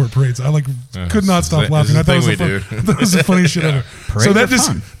have to support parades. I could not stop laughing. I thought it was the funniest shit ever. So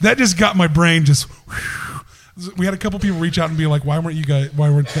that just got my brain just. We had a couple people reach out and be like, why weren't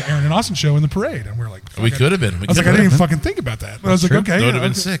the Aaron and Austin show in the parade? And we're like, we could have been. I was like, I didn't even fucking think about that. But I was like, okay. That would have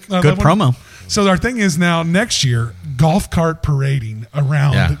been sick. Good promo. So our thing is now next year, golf cart parading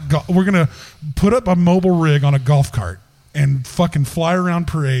around. Yeah. We're going to put up a mobile rig on a golf cart and fucking fly around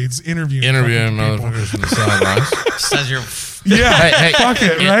parades, interviewing motherfuckers in the sidelines. Says you're. Yeah, hey, fuck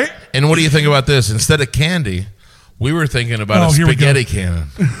it, right? And what do you think about this? Instead of candy, we were thinking about a spaghetti cannon.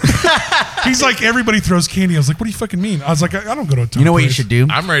 He's like, everybody throws candy. I was like, what do you fucking mean? I was like, I don't go to a ton You know of what you parades. should do?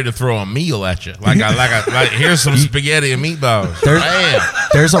 I'm ready to throw a meal at you. Like here's some spaghetti and meatballs.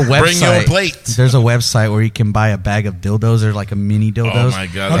 There's a website. Bring your plates. There's a website where you can buy a bag of dildos or like a mini dildos. Oh my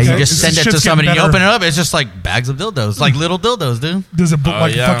God. And you Okay. just send This it to shit's somebody. You getting open it better. up. It's just like bags of dildos, like little dildos, dude. Does it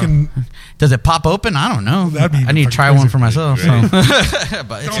fucking? Does it pop open? I don't know. That'd be I need to fucking try crazy. one for myself. So.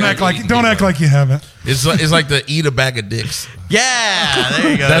 But Don't act like you haven't. It's like the eat a bag of dicks. Yeah,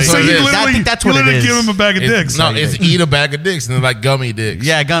 there you go. That's So what it you is. literally, I think that's what it is. give him a bag of dicks. No, it's eat a bag of dicks and they're like gummy dicks.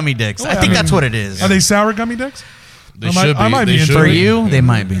 Yeah, gummy dicks. I think that's what it is. Are they sour gummy dicks? They should be. I might They be should into For it. you, they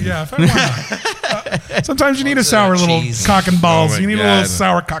might be. Yeah, why not? Sometimes you need a sour little cheese. cock and balls. Oh my You need a God. little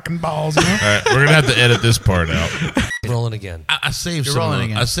sour cock and balls. You know? All right, we're gonna have to edit this part out. Rolling again. I saved You're some. rolling Of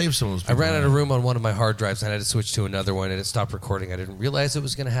again. I saved some of those. I ran out of room on one of my hard drives and I had to switch to another one and it stopped recording. I didn't realize it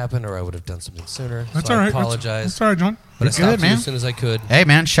was going to happen or I would have done something sooner. That's so all right. I apologize. That's all right, John. But I You're stopped good, man. as soon as I could. Hey,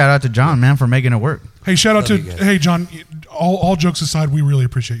 man, shout out to John, man, for making it work. Hey, shout out Love to you guys. hey John. All jokes aside, we really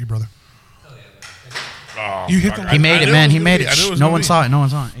appreciate you, brother. You hit the. He made it, man. He made I knew it it. was No gonna one be. saw it. No one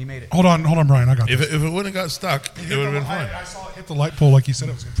saw it. He made it. Hold on, Brian. I got If this. it wouldn't have got stuck, it would have been fine. I saw it hit the light pole like you said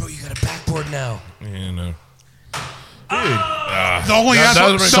it was going to. Bro, you got a backboard now. Yeah, no. The only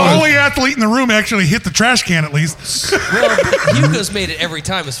athlete in the room actually hit the trash can at least. Well, Hugo's made it every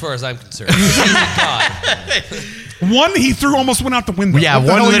time, as far as I'm concerned. One he threw almost went out the window. Yeah,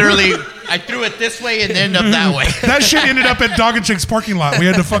 one literally. I threw it this way and ended up that way. That shit ended up at Dog and Chick's parking lot. We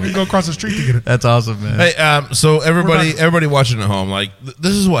had to fucking go across the street to get it. That's awesome, man. Hey, so everybody watching at home, like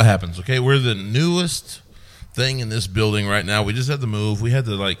this is what happens. Okay, we're the newest thing in this building right now. We just had to move. We had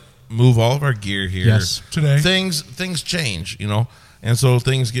to move all of our gear here. Yes, today things change, and so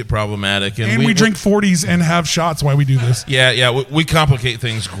things get problematic. And we drink 40s and have shots while we do this. Yeah, we complicate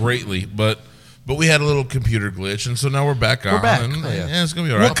things greatly, but we had a little computer glitch, and so now we're back on. And it's gonna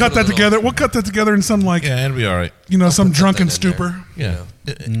be all right. We'll cut that together in some it'll be all right. Some drunken stupor. Yeah,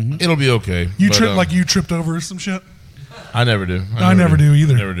 it'll be okay. You tripped over some shit. I never do. I never do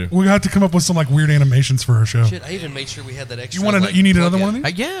either. Never do. We have to come up with some weird animations for our show. Shit, I even made sure we had that extra. You need another one of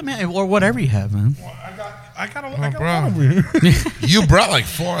these? Yeah, man, or whatever you have, man. Well, I got a lot over here. You brought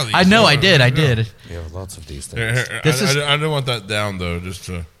 4 of these. I know, I did. Yeah, lots of these things. I don't want that down though, just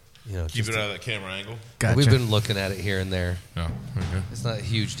to keep it out of that camera angle. Gotcha. We've been looking at it here and there. Oh, okay. It's not a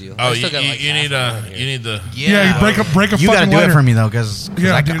huge deal. Oh, you need the. Yeah, you break a You fucking do lighter it for me though, because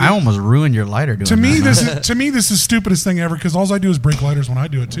I almost ruined your lighter doing to me, that. To me, this is the stupidest thing ever because all I do is break lighters when I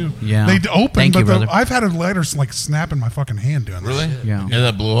do it too. Yeah, they open, Thank you, brother. I've had a lighter snap in my fucking hand doing that. Really? Yeah. And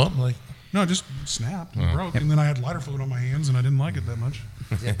that blew up No, just snapped, and broke, and then I had lighter fluid on my hands, and I didn't like it that much.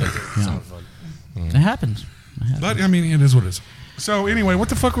 Yeah, that doesn't sound fun. It happens. But I mean, it is what it is. So anyway, what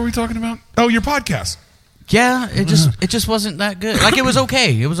the fuck were we talking about? Oh, your podcast. Yeah, it just wasn't that good. It was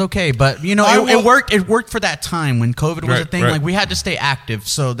okay, but it worked. It worked for that time when COVID was a thing. Right. Like we had to stay active,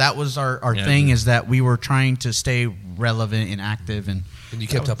 so that was our thing. Is that we were trying to stay relevant and active, and you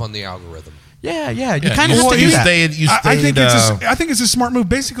kept up on the algorithm. Yeah. You kind of have to do that. I think it's a smart move.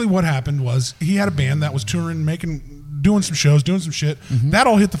 Basically, what happened was he had a band that was touring, doing some shows, doing some shit. That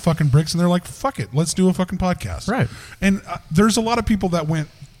all hit the fucking bricks, and they're like, "Fuck it, let's do a fucking podcast." Right. And there's a lot of people that went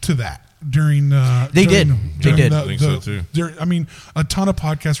to that during. They did. I think so too. A ton of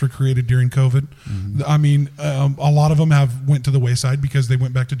podcasts were created during COVID. I mean, a lot of them went to the wayside because they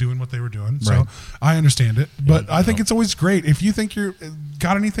went back to doing what they were doing. So Right. I understand it, but I think it's always great if you think you're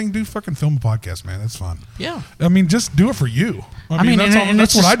got anything. Do fucking film a podcast, man. That's fun. Yeah. I mean, just do it for you. I mean, and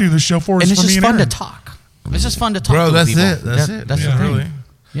that's what I do this show for. And Is it's for me just and fun to Aaron. talk. It's just fun to talk. Bro, to that's people. it. That's it. That's Yeah, the thing. really.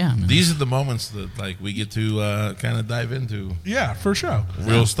 Yeah, man. These are the moments that we get to kind of dive into Yeah, for sure.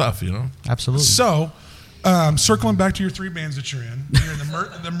 real stuff, Absolutely. So, circling back to your 3 bands that you're in, you're in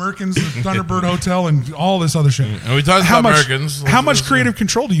the Merkins, the Thunderbird Hotel, and all this other shit. And we talked about Merkins. How much creative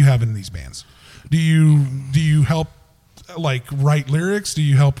control do you have in these bands? Do you help write lyrics? Do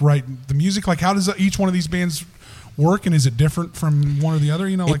you help write the music? How does each one of these bands work, and is it different from one or the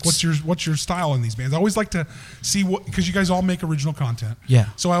other? What's your style in these bands? I always like to see because you guys all make original content. Yeah.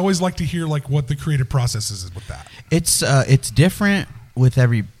 So I always like to hear what the creative process is with that. It's different with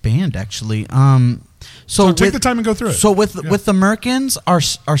every band actually. So take the time and go through it. So with the Merkins,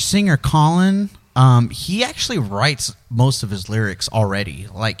 our singer Colin, he actually writes most of his lyrics already.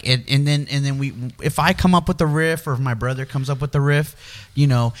 And then if I come up with the riff or if my brother comes up with the riff,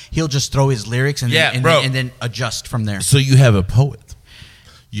 he'll just throw his lyrics and then adjust from there. So you have a poet.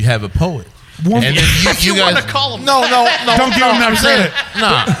 And then you guys want to call him. No. Don't give him that credit.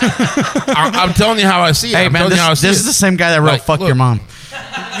 No. I'm telling you how I see it. Hey man, this is the same guy that wrote "Fuck Your Mom."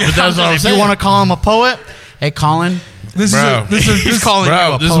 But that's what I'm If saying. you want to call him a poet, hey Colin. He's calling you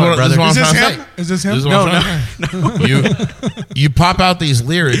a poet, brother. Is this him? No. You pop out these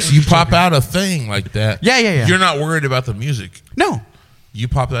lyrics. You pop out a thing like that. Yeah. You're not worried about the music. No. You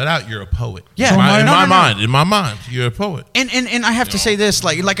pop that out, you're a poet. Yeah. In my mind, you're a poet. And I have to say this,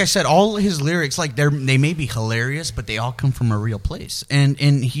 like I said, all his lyrics, they may be hilarious, but they all come from a real place. And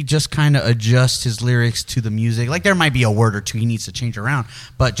he just kind of adjusts his lyrics to the music. There might be a word or two he needs to change around,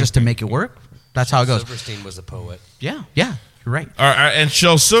 but just to make it work, that's how it goes. Silverstein was a poet. Yeah, you're right. All right, and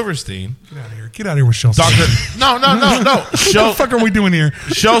Shel Silverstein. Get out of here with Shel Silverstein. No. What the fuck are we doing here?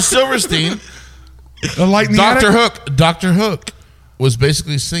 Shel Silverstein. A light in the attic? Dr. Hook was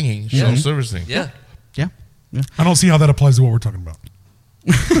basically singing Shel Silverstein. Yeah. I don't see how that applies to what we're talking about.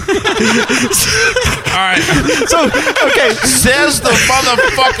 All right. So, okay. Says the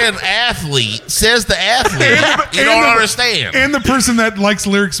motherfucking athlete. Says the athlete. You don't understand. And the person that likes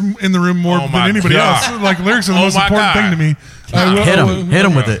lyrics in the room more than anybody God. else. Lyrics are the most important thing to me. Hit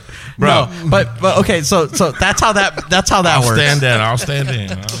him with it, bro. No, but okay. So that's how that works. I'll stand in.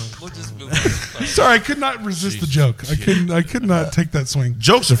 We'll just move on. Sorry, I could not resist the joke. I could not take that swing.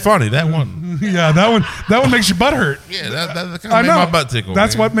 Jokes are funny. That one. Yeah, that one makes your butt hurt. Yeah, that kind of made my butt tickle.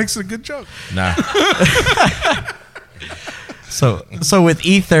 That's what makes it a good joke. Nah. So with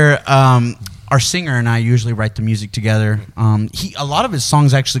Ether, our singer and I usually write the music together. A lot of his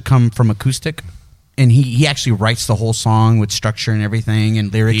songs actually come from acoustic, and he actually writes the whole song with structure and everything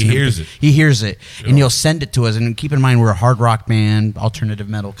and lyrics. He hears it. He hears it, and he'll send it to us. And keep in mind, we're a hard rock band, alternative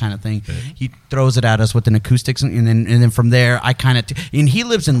metal kind of thing. Okay. He throws it at us with an acoustics, and then from there, I kind of and he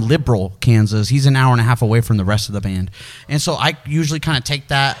lives in Liberal, Kansas. He's an hour and a half away from the rest of the band, and so I usually kind of take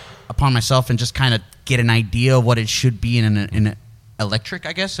that upon myself and just kind of get an idea of what it should be in an electric,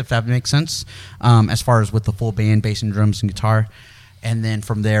 I guess, if that makes sense, as far as with the full band, bass and drums and guitar. And then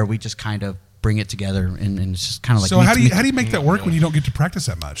from there, we just kind of bring it together, and it's just kind of like... So how do you make that work when you don't get to practice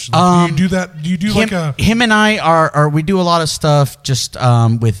that much? Like, do you do that? Do you do him and I we do a lot of stuff just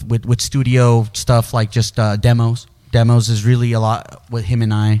with studio stuff, like just demos. Demos is really a lot with him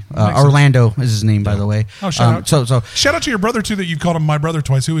and I. Orlando is his name, by the way. Oh, shout out. Shout out to your brother, too, that you called him my brother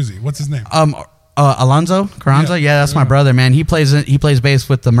twice. Who is he? What's his name? Alonzo Carranza. Yeah, that's my brother, man. He plays bass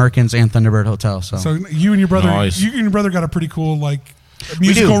with the Merkins and Thunderbird Hotel. So you and your brother, got a pretty cool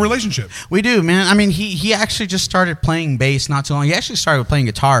musical relationship. We do, man. I mean, he actually just started playing bass not too long. He actually started playing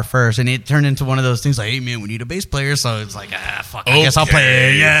guitar first, and it turned into one of those things like, hey, man, we need a bass player. So it's like, fuck, I guess I'll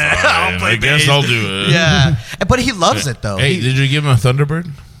play it. Yeah, I'll play bass. I guess I'll do it. Yeah. But he loves it, though. Hey, did you give him a Thunderbird?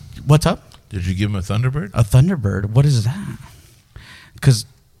 What's up? Did you give him a Thunderbird? A Thunderbird? What is that? Because...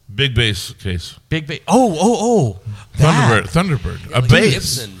 Big bass case. Big bass. Oh. Thunderbird. A bass.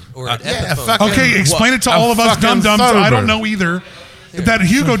 Gibson or an Epiphone. Okay, explain it to all of us dum-dums. I don't know either. That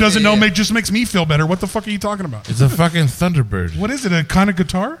Hugo doesn't know just makes me feel better. What the fuck are you talking about? It's a fucking Thunderbird. What is it, a kind of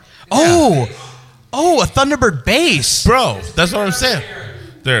guitar? Oh, a Thunderbird bass. Bro, that's what I'm saying.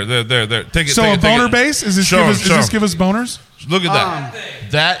 There. Take it. So a boner bass? Does this give us boners? Look at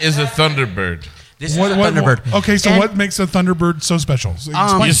that. That is a Thunderbird. This is a Thunderbird. Okay, so what makes a Thunderbird so special?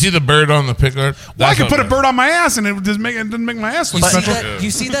 You see the bird on the picker? I could put a bird on my ass and it doesn't make my ass look special.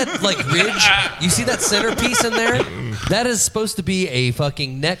 You see that like ridge? You see that centerpiece in there? That is supposed to be a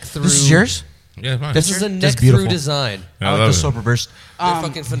fucking neck through. This is yours? Yeah, fine. This is a neck through design. I like the sober burst. They're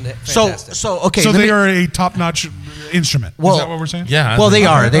fucking fantastic. So they are a top-notch instrument. Is that what we're saying? Yeah. Well, they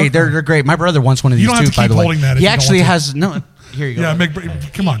are. They're great. My brother wants one of these too. By the way, holding that. He actually has no. Here you go. Yeah,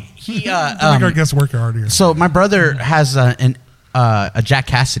 come on. Make our guests work hard here. So my brother has a Jack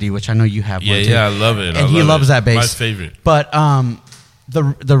Cassidy, which I know you have. Yeah, I love it. And he loves that bass. My favorite. But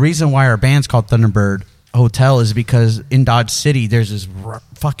the reason why our band's called Thunderbird Hotel is because in Dodge City there's this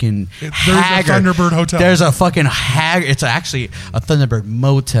fucking there's a Thunderbird Hotel. There's a fucking It's actually a Thunderbird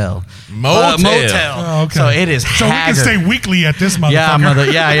motel. Motel. Oh, okay. So it is. So we can stay weekly at this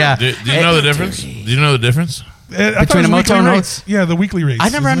motherfucker. Yeah. Do you know the difference? Do you know the difference? Between a motel and rates? Yeah, the weekly rates. I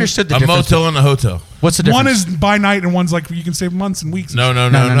never understood the difference. A motel and a hotel. What's the difference? One is by night and one's like you can save months and weeks. No.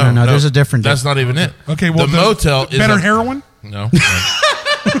 There's a difference. That's not even it. Okay, well, the motel is better heroin? No. All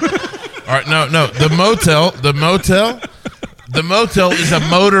right, no. The motel is a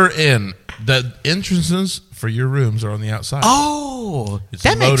motor inn. The entrances for your rooms are on the outside. Oh,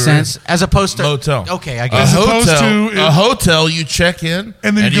 that makes sense. As opposed to motel. Okay, I guess. A hotel, you check in,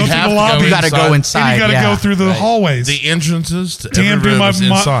 and then you go through the lobby. You got to go inside. And you got to go through the hallways. The entrances to every room is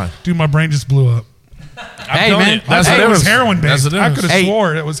inside. Dude, my brain just blew up. Hey, man. It was heroin based. I could have Hey,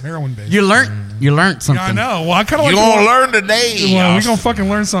 swore it was heroin based. You learned something. Yeah, I know. Well, I kind of like. You're gonna learn today. Well, we're gonna fucking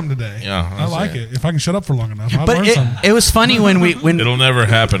learn something today. Yeah, I like it. If I can shut up for long enough, I'll learn something. It was funny when It'll never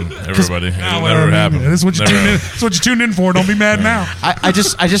happen, everybody. It'll never happen. That's what you tuned in. That's what you tuned in for. Don't be mad now. I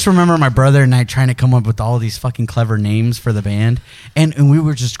just remember my brother and I trying to come up with all these fucking clever names for the band, and we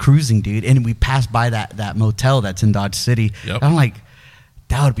were just cruising, dude, and we passed by that motel that's in Dodge City. Yep. And I'm like,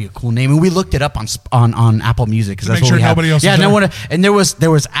 that would be a cool name, and we looked it up on Apple Music because that's make what sure we have. Nobody else. Yeah, no one. And there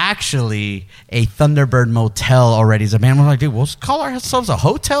was actually a Thunderbird motel already. As a band, we're like, dude, we'll call ourselves a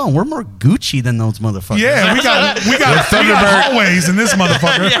hotel, and we're more Gucci than those motherfuckers. Yeah, we got hallways in this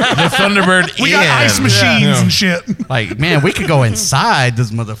motherfucker. The Thunderbird. We got ice machines and shit. Like, man, we could go inside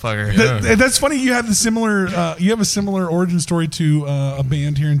this motherfucker. That's funny. You have a similar origin story to a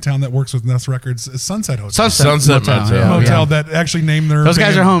band here in town that works with Ness Records, Sunset Hotel. Sunset Motel that actually named their. Those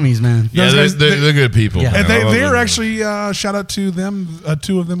guys are homies, man. Yeah, they're good people. Yeah. And they're actually shout out to them.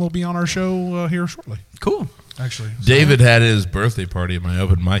 Two of them will be on our show here shortly. Cool. Actually, David had his birthday party at my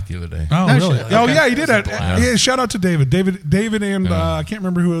open mic the other day. Oh, really? Okay. Oh, yeah, he did that. Yeah, shout out to David. David, and I can't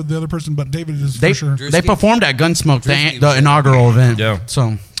remember who the other person, but David is for sure. They performed at Gunsmoke, the inaugural event. Yeah.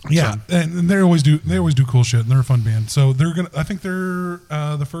 So. Yeah, and they always do cool shit, and they're a fun band. So I think they're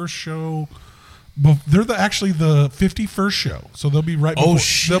the first show. They're actually the 51st show, so they'll be right.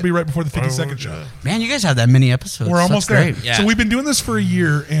 They'll be right before the 52nd show. Man, you guys have that many episodes. We're almost there. Yeah. So we've been doing this for a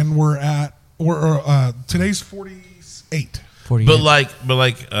year, and we're today's 46 8. 48. But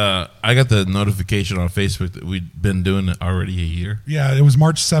I got the notification on Facebook that we'd been doing it already a year. Yeah, it was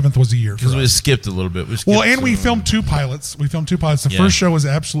March 7th was a year. Because we skipped a little bit. We filmed 2 pilots. The first show was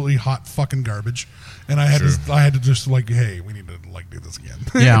absolutely hot fucking garbage. And I had to just hey, we need to do this again.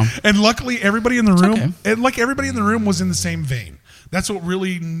 Yeah. And luckily everybody in the room everybody in the room was in the same vein. That's what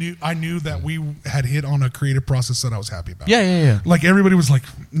really I knew that we had hit on a creative process that I was happy about. Yeah. Like everybody was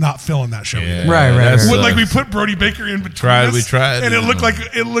not feeling that show. Yeah, right. We put Brody Baker in between us. We tried. And it looked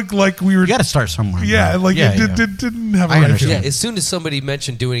like we were. You got to start somewhere. Yeah, it didn't have a right feel. Yeah, as soon as somebody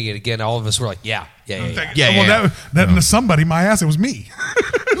mentioned doing it again, all of us were like, yeah. That somebody, my ass, it was me.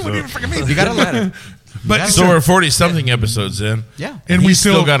 It wasn't even freaking me. You got to let it. But so we're 40-something episodes in. Yeah. And we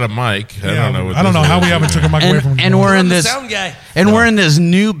still got a mic. I don't know how we haven't took a mic away from him. And we're in this sound guy. And we're in this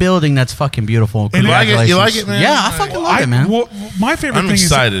new building that's fucking beautiful. And you like it, man? Yeah, I fucking love it, man. Well, my favorite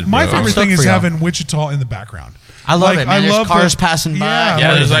thing is having Wichita in the background. I love it, man. There's cars passing by.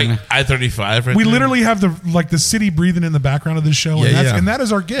 Yeah, there's I-35 right We there. literally have the city breathing in the background of this show, and that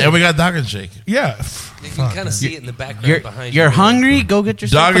is our gift. And we got Dog and Shake. Yeah. You can kind of see it in the background behind you. You're hungry? Go get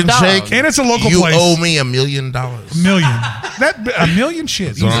yourself Dog and Shake. And it's a local you place. You owe me $1 million. $1 million shit.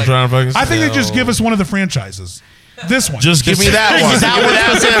 That's what I'm trying to fucking say. I think they just give us one of the franchises. This one. Just give me that one.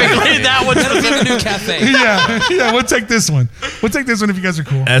 That one. That'll be the new cafe. Yeah, we'll take this one. We'll take this one if you guys are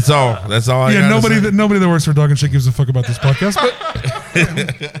cool. That's all. I nobody that works for Dog and Shake gives a fuck about this podcast.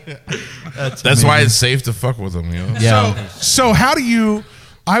 But that's why it's safe to fuck with them. Yeah. So how do you?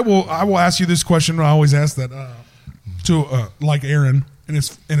 I will ask you this question. I always ask that to Aaron, and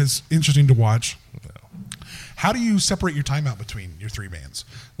it's interesting to watch. How do you separate your time out between your 3 bands?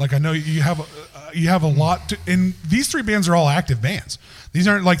 Like I know you have a lot, and these 3 bands are all active bands. These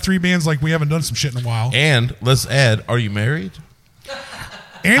aren't like 3 bands like we haven't done some shit in a while. And let's add, are you married?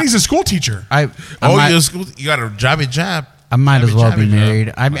 And he's a school teacher. You got a jobby job. I might as well be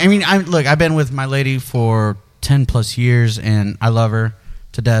married. I've been with my lady for 10 plus years, and I love her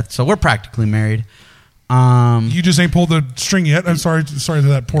to death. So we're practically married. You just ain't pulled the string yet. I'm sorry to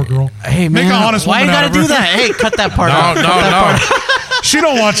that poor girl. Hey man, make an honest why you woman gotta out of her. do that? Hey, cut that part out. No. She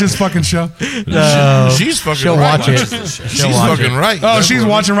don't watch this fucking show. She's fucking She'll right. watch it. She's fucking right. Oh, she's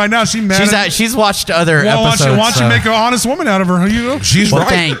watching right now. She's mad. She's watched other episodes. Why don't you make an honest woman out of her? She's right.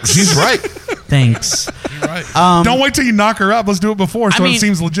 Thanks. She's right. Thanks. You're right. Don't wait till you knock her up. Let's do it before it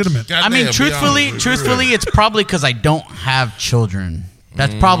seems legitimate. Truthfully, it's probably because I don't have children.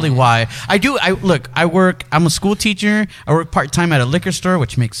 That's probably why. I work. I'm a school teacher. I work part-time at a liquor store,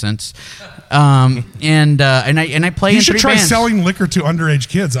 which makes sense. And I play. You should try bands. selling liquor to underage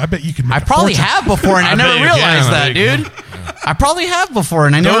kids. I bet you can. I probably have before, and I never realized that, dude. I probably have before,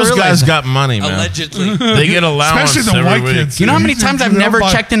 and I never realized. Those guys got money, man. Allegedly, they get allowance. Especially the white kids. You know how many times I've never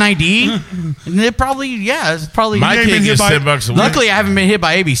checked an ID? And it probably, it's probably. My kid gets $10 a week. Luckily, I haven't been hit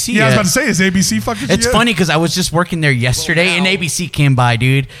by ABC. Yeah, I was about to say, is ABC fucking? It's funny because I was just working there yesterday, and ABC came by,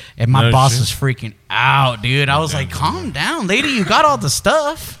 dude, and my boss was freaking out, dude. I was like, calm down, lady. You got all the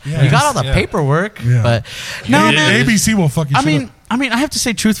stuff. You got all the paperwork. Yeah. But no, man. ABC will fuck you. I mean, I have to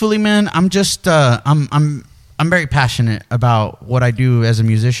say truthfully, man, I'm just I'm very passionate about what I do as a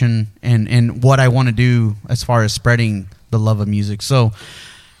musician and what I want to do as far as spreading the love of music. So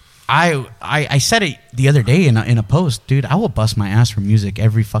I said it the other day in a post, dude. I will bust my ass for music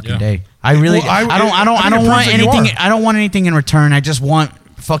every fucking day. I really I don't want anything. I don't want anything in return. I just want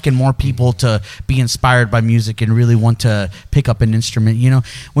fucking more people to be inspired by music and really want to pick up an instrument. You know,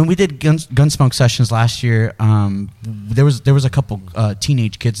 when we did Gunsmoke sessions last year, there was a couple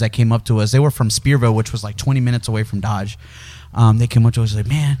teenage kids that came up to us. They were from Spearville, which was like 20 minutes away from Dodge. They came up to us like,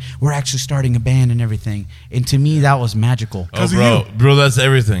 man, we're actually starting a band and everything. And to me, that was magical. Oh, bro, that's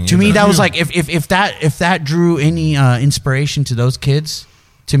everything. To me, that was like if that drew any inspiration to those kids,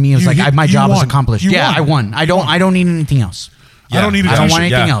 to me, it was like my job was accomplished. I won. I don't need anything else. I don't need. I don't want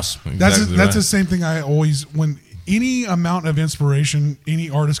anything else. Exactly that's the same thing I always when any amount of inspiration any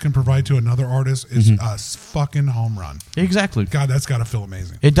artist can provide to another artist is a fucking home run. Exactly. God, that's got to feel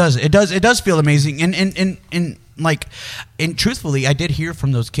amazing. It does. It does feel amazing. And truthfully, I did hear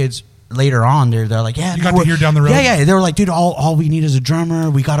from those kids later on. They're like, yeah, you got to hear down the road. Yeah. They were like, dude, all we need is a drummer.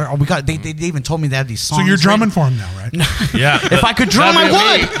 We got. They even told me they have these songs. So you're drumming for him now, right? Yeah. If I could drum, I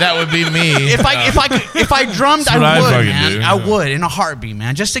would. That would be me. If I drummed, I would, man. Do. I would in a heartbeat,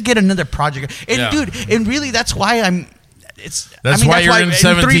 man. Just to get another project. And dude, and really, that's why I'm. That's why you're in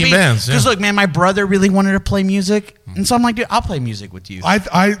 17 bands. Because look, man, my brother really wanted to play music, and so I'm like, dude, I'll play music with you.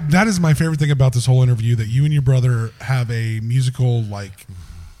 That is my favorite thing about this whole interview, that you and your brother have a musical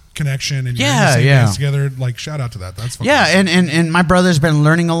connection and you're in the same bands together. Like, shout out to that. That's fucking awesome. and my brother's been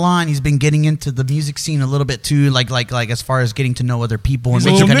learning a lot. And he's been getting into the music scene a little bit too, like as far as getting to know other people and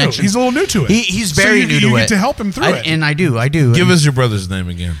making connections. He's a little new to it. He's very new to it. You get to help him through it. And I do. Give us your brother's name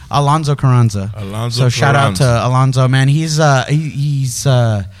again. Alonzo Carranza. So shout out to Alonzo, man. He's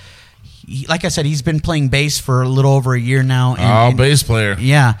like I said, he's been playing bass for a little over a year now. And bass player.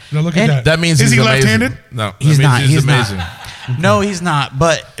 Yeah. Now look at that. That means is he's he amazing. left-handed? No, he's not. He's amazing. Not. No, he's not.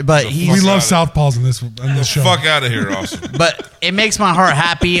 But he's. We love southpaws in this show. Fuck out of here, Austin. But it makes my heart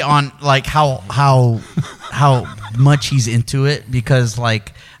happy on like how much he's into it, because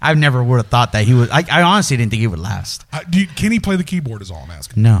like I never would have thought that he would. I honestly didn't think he would last. Can he play the keyboard? Is all I'm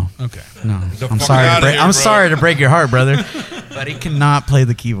asking. No. Okay. No. I'm sorry to break your heart, brother. But he cannot play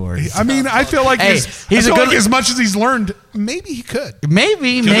the keyboard. I mean, I feel like he's a good. Like as much as he's learned, maybe he could.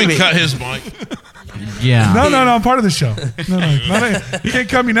 Maybe. We cut his mic? Yeah. No. I'm part of the show. No. You can't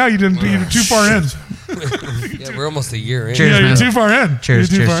cut me now. You're too far in. Yeah, we're almost a year in. Cheers, man. You're too far in. Cheers.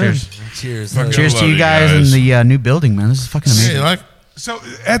 Cheers. Cheers to you guys in the new building, man. This is fucking amazing. So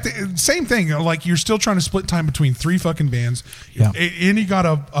at the same thing, like you're still trying to split time between 3 fucking bands, yeah. And you got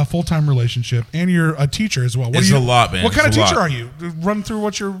a full-time relationship, and you're a teacher as well. It's a lot, man. What kind of teacher are you? Run through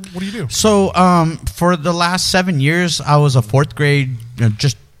what do you do? So for the last 7 years, I was a 4th grade,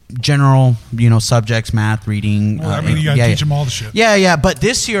 just general, subjects, math, reading. Well, I mean, you gotta teach them all the shit. Yeah. But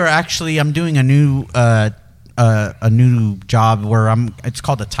this year, actually, I'm doing a new job where it's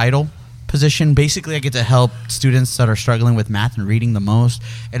called a title position. Basically, I get to help students that are struggling with math and reading the most,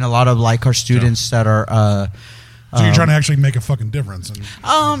 and a lot of like our students that are. So you're trying to actually make a fucking difference.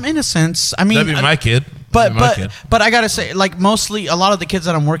 In a sense, I mean, that'd be my kid. But I gotta say, like mostly a lot of the kids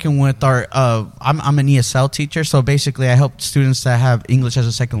that I'm working with are I'm an ESL teacher, so basically I help students that have English as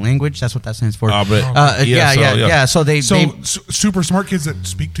a second language. That's what that stands for. ESL, yeah. So they super smart kids that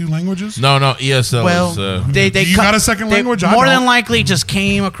speak 2 languages. No, ESL. Well, is, they got a second language. More than likely just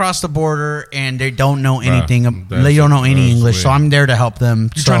came across the border and they don't know anything. They don't know any English, so I'm there to help them.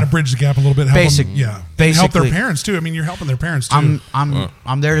 You're trying to bridge the gap a little bit. Help them, basically help their parents too. I mean, you're helping their parents too.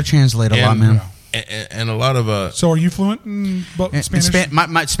 I'm there to translate a lot, man. And a lot of So are you fluent in Spanish?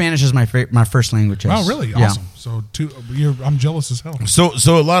 My Spanish is my first language. Wow, really? Awesome. So I'm jealous as hell.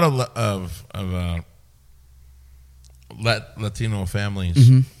 So a lot of Latino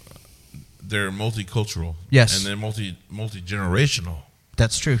families, they're multicultural. Yes, and they're multi-generational.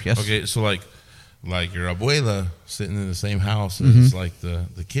 That's true. Yes. Okay, so like your abuela sitting in the same house as like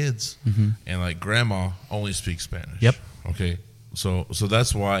the kids, and like grandma only speaks Spanish. Yep. Okay. So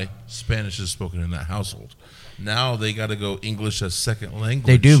that's why Spanish is spoken in that household. Now they got to go English as second language.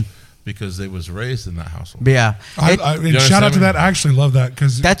 They do, because they was raised in that household. Yeah, and shout out to that. I actually love that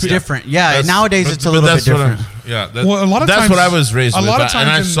because that's different. Yeah, nowadays it's a little bit different. A lot of times, what I was raised with, of times and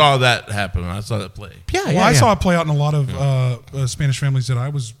I saw that happen. I saw that play. I saw it play out in a lot of Spanish families that I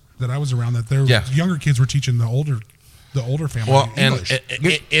was around. That their younger kids were teaching the older family. Well, English.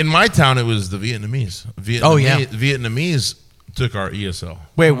 and in my town, it was the Vietnamese. Vietnamese took our ESL.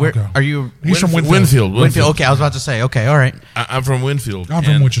 Wait, where are you? He's from Winfield. Okay, I was about to say. Okay, all right. I'm from Winfield. I'm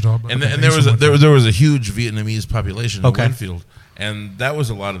from Wichita. And there was a huge Vietnamese population in Winfield, and that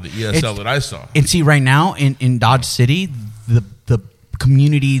was a lot of the ESL that I saw. And see, right now in Dodge City, the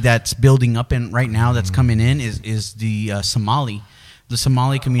community that's building up in right now that's coming in is the Somali. The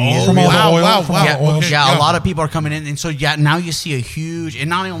Somali community. Oh, wow. A lot of people are coming in. And so, now you see a huge, and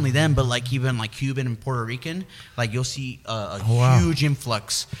not only them, but like even like Cuban and Puerto Rican, like you'll see a huge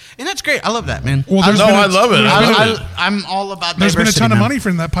influx. And that's great. I love that, man. Well, I love it. I'm all about There's diversity. There's been a ton of money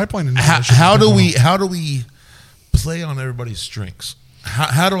from that pipeline. How do we play on everybody's strengths?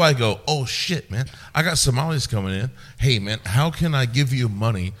 How do I go, oh, shit, man, I got Somalis coming in. Hey, man, how can I give you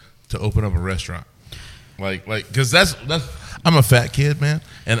money to open up a restaurant? Like, because that's I'm a fat kid, man,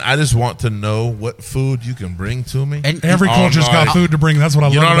 and I just want to know what food you can bring to me. And every culture's got food to bring. That's what I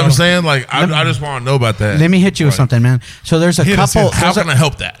love. You know what I'm saying? Like, I just want to know about that. Let me hit you with something, man. So there's a couple. How can I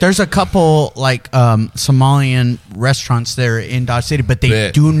help that? There's a couple like Somalian restaurants there in Dodge City, but they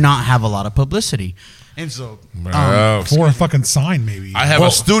do not have a lot of publicity. And so, for a fucking sign, maybe I have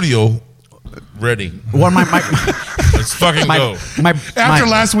a studio ready. Well, let's fucking go. After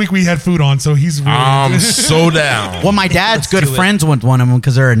last week, we had food on, so he's really so down. Well, my dad's good friends with one of them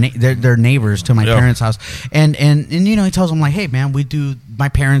because they're neighbors to my parents' house, and he tells them like, hey man, we do my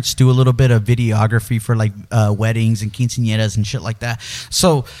parents do a little bit of videography for like weddings and quinceañeras and shit like that.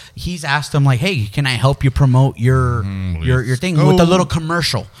 So he's asked them like, hey, can I help you promote your thing with a little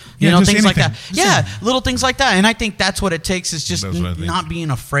commercial? You know, things like that. Little things like that. And I think that's what it takes is just not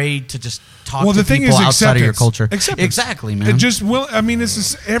being afraid to just talk to people outside of your culture. Exactly, man. It just will. I mean, it's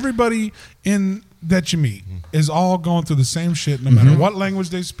just everybody that you meet is all going through the same shit, no matter what language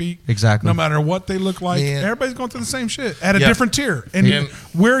they speak. Exactly. No matter what they look like. Man. Everybody's going through the same shit at a different tier. And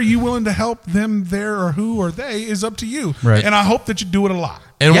where are you willing to help them there or who or they is up to you. Right. And I hope that you do it a lot.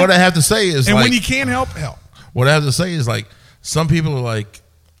 And what I have to say is, and when you can help. What I have to say is, like, some people are like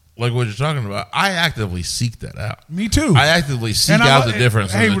what you're talking about. I actively seek that out. Me too. I actively seek out the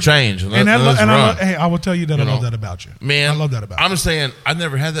difference and the change. I will tell you that I love that about you. Man, I love that about you. I'm saying I've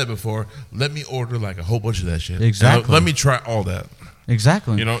never had that before. Let me order like a whole bunch of that shit. Exactly. Let me try all that.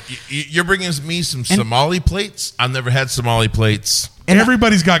 Exactly. You know, you're bringing me some Somali plates. I've never had Somali plates. And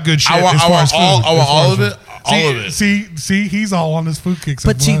everybody's got good shit. I want all of it. All of it. See, he's all on this food kick.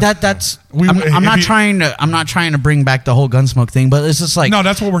 But see, I'm not trying to bring back the whole Gunsmoke thing, but it's just like, no,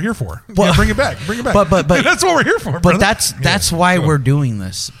 that's what we're here for. Bring it back. But that's what we're here for. But that's why we're doing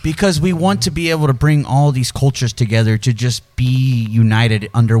this, because we want to be able to bring all these cultures together to just be united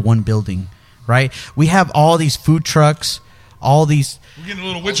under one building, right? We have all these food trucks, all these. We're getting a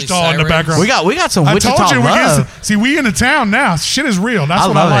little Wichita in the background. We got some Wichita love. See, we in the town now. Shit is real. That's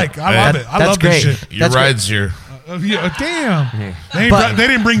what I like. I love it. I love this shit. Your ride's here. Damn. They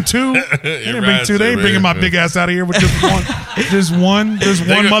didn't bring two. They ain't bringing my big ass out of here with just one. There's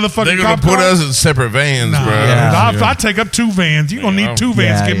one motherfucker. They're going to put us in separate vans, bro. If I take up 2 vans, you're going to need 2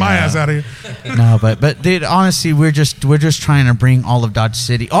 vans to get my ass out of here. No, but dude, honestly, we're just trying to bring all of Dodge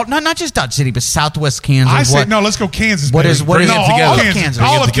City. Oh, not just Dodge City, but Southwest Kansas. I say, no, let's go Kansas, What baby. is all of Kansas?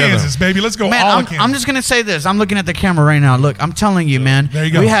 All of Kansas, baby. Let's go all of Kansas. I'm just going to say this. I'm looking at the camera right now. Look, I'm telling you, man. There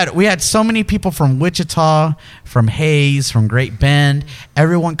you go. We had so many people from Wichita, from Hayes, from Great Bend.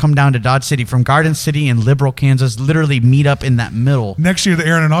 Everyone come down to Dodge City, from Garden City and Liberal, Kansas, literally meet up in that middle. Next year, the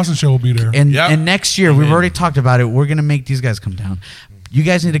Aaron and Austin show will be there. And next year, we've already talked about it. We're going to make these guys come down. You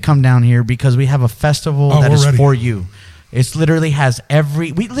guys need to come down here because we have a festival that is for you. It's literally has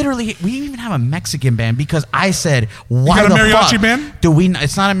we even have a Mexican band because I said, why you got a mariachi fuck band?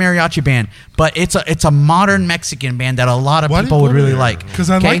 It's not a mariachi band, but it's a modern Mexican band that a lot of people would really like. Because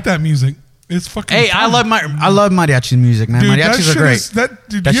I like that music. It's fucking fun. I love mariachi music, man. Dude, Mariachis are great.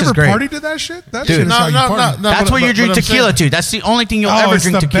 Did you ever party to that shit? That shit is how you party. That's what you drink tequila to. That's the only thing you'll ever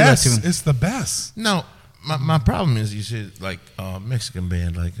drink tequila to. It's the best. No. My problem is you said like Mexican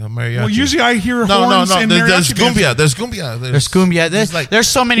band, like mariachi. Well, usually I hear horns and there's mariachi cumbia. There's cumbia. There's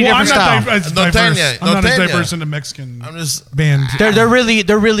so many different styles. I'm not as diverse in the Mexican band.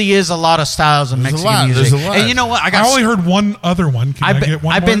 There really is a lot of styles of Mexican music. There's a lot. And you know what? I only heard one other one. Can I get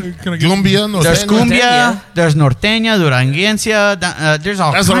one more? Cumbia, there's cumbia, there's norteña, duranguense. There's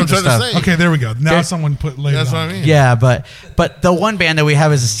all kinds of stuff. Trying to say. Okay, there we go. Now someone put later. That's what I mean. Yeah, but the one band that we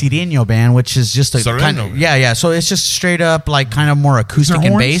have is a Sireno band, which is just a kind of so it's just straight up like kind of more acoustic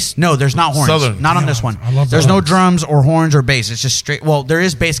and bass. No, there's not horns. Southern. Not on this one. There's no drums or horns or bass. It's just straight. Well, there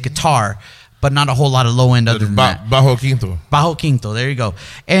is bass guitar, but not a whole lot of low end other than that. Bajo quinto. There you go.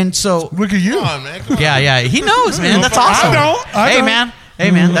 And so look at you. Come on, man. Yeah. He knows, man. That's awesome. I don't.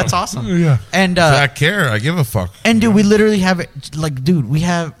 Hey, man. That's awesome. Yeah. And I care. I give a fuck. And dude, we literally have it. Like, dude, we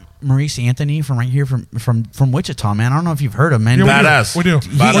have Maurice Anthony from right here from Wichita, man. I don't know if you've heard him, man. Yeah, badass. We do.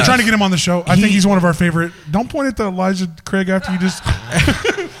 We're trying to get him on the show. I think he's one of our favorite. Don't point at the Elijah Craig after you just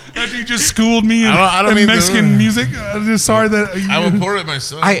after you just schooled me in Mexican music. I'm just sorry that I will pour it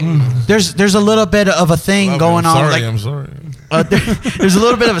myself. There's a little bit of a thing going on. I'm sorry. There's a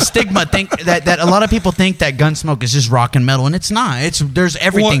little bit of a stigma that a lot of people think that Gunsmoke is just rock and metal, and it's not. There's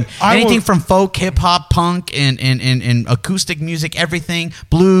everything, anything from folk, hip hop, punk, and acoustic music, everything,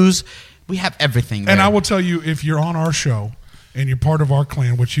 blues. We have everything there. And I will tell you, if you're on our show and you're part of our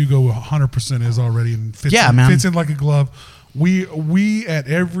clan, which Hugo 100% is already, and fits in like a glove. We at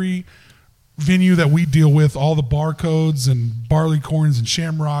every venue that we deal with, all the barcodes and barleycorns and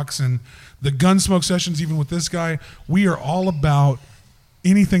shamrocks and the Gunsmoke sessions, even with this guy, we are all about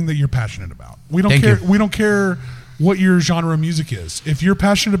anything that you're passionate about. We don't care. We don't care what your genre of music is. If you're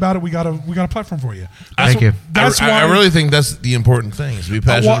passionate about it, we got a platform for you. Thank you. That's why I really think that's the important thing: is be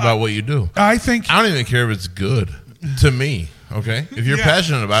passionate about what you do. I don't even care if it's good to me. Okay, if you're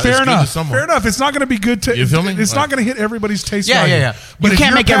passionate about it, it's good to someone. Fair enough. It's not going to be good to. You feel me? It's not going to hit everybody's taste. Yeah. But you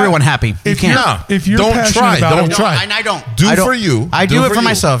can't make everyone happy. You can't. If you're passionate about it, I don't. Do for you. I do it for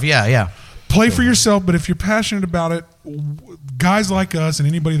myself. Yeah. Play for yourself, but if you're passionate about it, guys like us and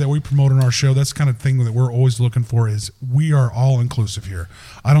anybody that we promote on our show, that's the kind of thing that we're always looking for. Is we are all inclusive here.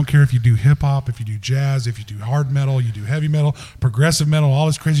 I don't care if you do hip hop, if you do jazz, if you do hard metal, you do heavy metal, progressive metal, all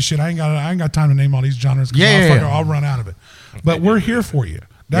this crazy shit. I ain't got time to name all these genres. I'll run out of it. But we're here for you.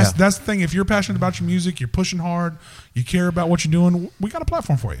 That's the thing. If you're passionate about your music, you're pushing hard, you care about what you're doing, we got a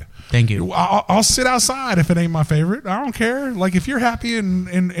platform for you. Thank you. I'll sit outside if it ain't my favorite. I don't care. Like, if you're happy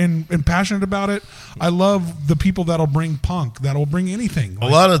and passionate about it, I love the people that'll bring punk, that'll bring anything. A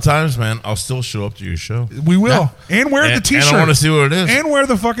lot of times, man, I'll still show up to your show. We will. And wear the T-shirt. And I want to see what it is. And wear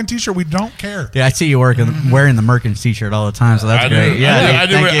the fucking T-shirt. We don't care. Yeah, I see you wearing the Merkins T-shirt all the time, so that's great.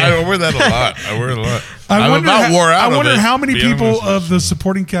 I wear that a lot. I wear it a lot. I wonder how many people honest. of the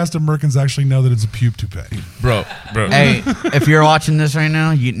supporting cast of Merkins actually know that it's a pube toupee. Bro. Hey, if you're watching this right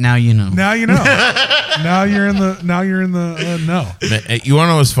now, now you know. Now you know. now you're in the no. Man, hey, you want to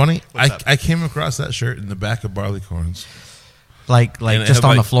know what's funny? I came across that shirt in the back of Barleycorns. Like just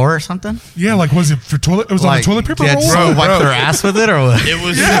on the floor or something? Yeah, like was it for toilet? It was on the toilet paper roll? Bro, wipe their ass with it or what? It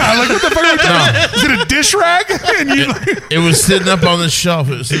was. Yeah, like what the fuck are you doing? Is it a dish rag? It was sitting up on the shelf.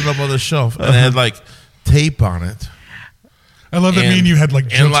 And it had like tape on it. I love that me and you had like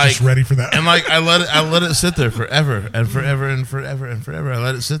jokes just ready for that. And like I let it sit there forever and forever and forever and forever. I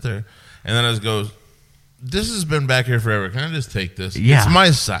let it sit there, and then I just goes, "This has been back here forever. Can I just take this? Yeah. It's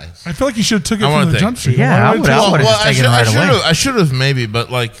my size." I feel like you should have took it from the jump street. Yeah, I would have taken it right away. I should have maybe,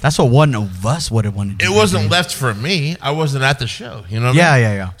 but like that's what one of us would have wanted to do. It wasn't left for me. I wasn't at the show. You know?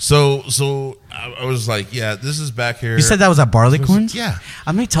 Yeah. So I was like, yeah, this is back here. You said that was at Barleycorns? Yeah.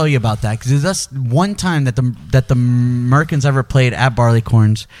 Let me tell you about that, because that's one time that the Merkins ever played at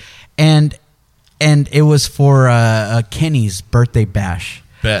Barleycorns, and it was for Kenny's birthday bash.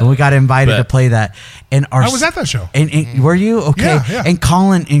 Bet. And we got invited to play that. And I was at that show. And were you? Okay. Yeah. And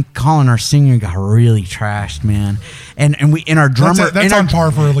Colin, our singer, got really trashed, man. And we, our drummer, that's on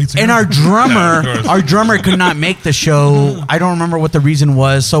par for a lead singer. And our drummer could not make the show. I don't remember what the reason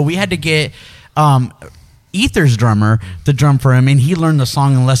was. So we had to get Ether's drummer to drum for him, and he learned the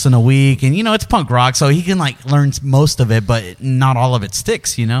song in less than a week. And it's punk rock, so he can like learn most of it, but not all of it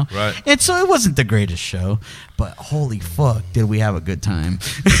sticks, Right. And so it wasn't the greatest show, but holy fuck, did we have a good time?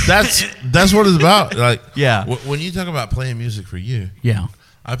 That's what it's about. Like, yeah. When you talk about playing music for you, yeah,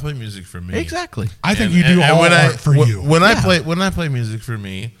 I play music for me. Exactly. I think you do all art for you. When I play music for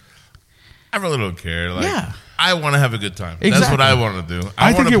me, I really don't care. Like, yeah. I want to have a good time. Exactly. That's what I want to do.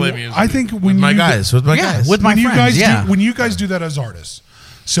 I want to play music. I think with my guys. With my friends. When you guys do that as artists,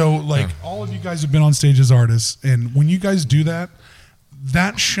 so like all of you guys have been on stage as artists, and when you guys do that,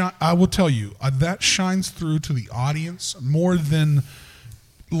 I will tell you that shines through to the audience more than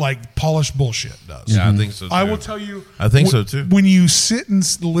like polished bullshit does. Yeah, I think so too. I will tell you. I think so too. When you sit and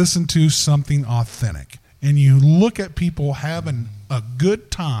listen to something authentic, and you look at people having a good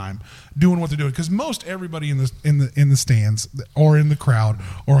time doing what they're doing, because most everybody in the stands or in the crowd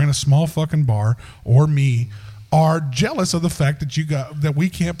or in a small fucking bar or me are jealous of the fact that we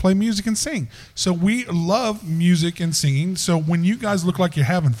can't play music and sing. So we love music and singing. So when you guys look like you're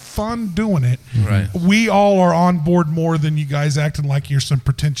having fun doing it, right, we all are on board more than you guys acting like you're some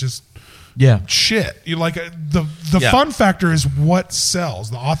pretentious shit. You like the fun factor is what sells.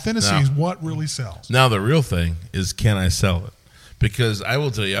 The authenticity is what really sells. Now the real thing is, can I sell it? Because I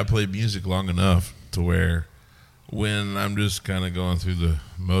will tell you, I play music long enough to where when I'm just kind of going through the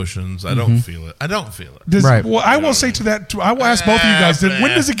motions, I don't feel it. Right. Well, I will say to that. I will ask both of you guys.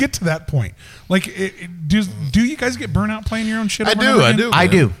 When does it get to that point? Like, do you guys get burnt out playing your own shit? I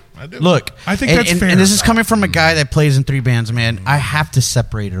do. Look, I think that's fair. And this is coming from a guy that plays in 3 bands, man. I have to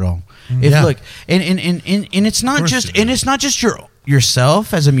separate it all. Look, and it's not just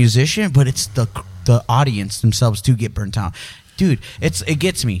yourself as a musician, but it's the audience themselves to get burnt out. Dude, it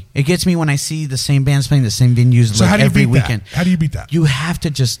gets me. It gets me when I see the same bands playing the same venues every weekend. How do you beat that? You have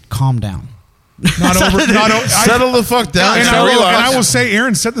to just calm down. Settle the fuck down. And I will say,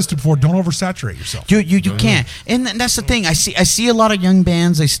 Aaron said this before. Don't oversaturate yourself. Dude, you can't. And that's the thing. I see a lot of young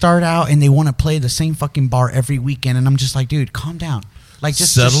bands. They start out and they want to play the same fucking bar every weekend, and I'm just like, dude, calm down. Like,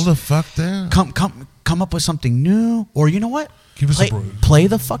 just settle the fuck down. Come up with something new, or you know what? Give us a brew. Play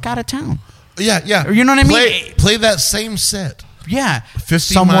the fuck out of town. Yeah. Or you know what I mean? Play that same set. Yeah,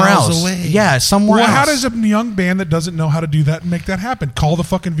 50 somewhere miles else. away. Yeah, somewhere else. Well, how does a young band that doesn't know how to do that make that happen? Call the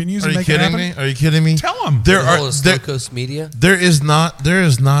fucking venues and make it happen? Are you kidding me? Tell them. Coast Media. There is not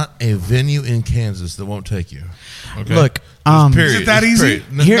a venue in Kansas that won't take you. Okay? Look, is it that easy?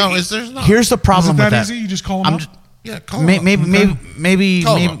 There's not. Here's the problem with that. Is it that easy? You just call them up? Yeah, call them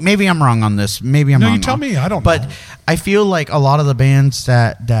maybe I'm wrong on this. Maybe I'm wrong. No, you tell me. I don't know. But I feel like a lot of the bands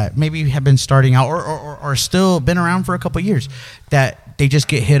that maybe have been starting out or still been around for a couple of years, that they just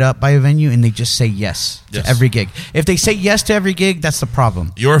get hit up by a venue and they just say yes to every gig. If they say yes to every gig, that's the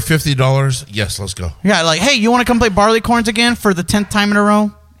problem. Your $50, yes, let's go. Yeah, like, hey, you want to come play Barleycorns again for the 10th time in a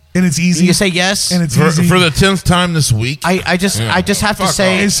row? And it's easy. You say yes, and it's easy for the 10th time this week. I just have to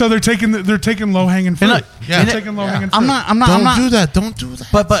say. So they're taking low hanging fruit. They're taking low hanging fruit. I'm not. Do that. Don't do that.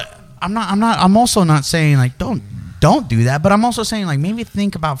 But I'm also not saying like don't do that. But I'm also saying like maybe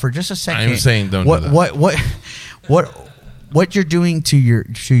think about for just a second. I'm saying don't do that. What you're doing to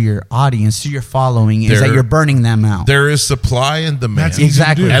your audience, to your following, is that you're burning them out. There is supply and demand. That's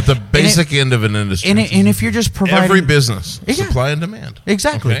exactly at the basic end of an industry. And if you're just providing every business, supply and demand.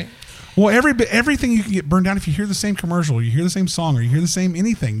 Exactly. Okay? Well, everything you can get burned down if you hear the same commercial, or you hear the same song, or you hear the same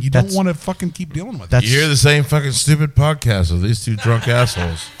anything. You don't want to fucking keep dealing with it. You hear the same fucking stupid podcast of these two drunk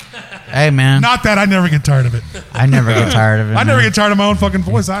assholes. Hey, man. Not that I never get tired of it. I never get tired of it. I never get tired of my own fucking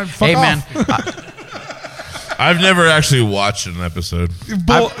voice. Man. I've never actually watched an episode.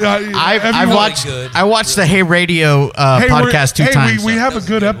 I watched the Hey Radio podcast 2 times. We have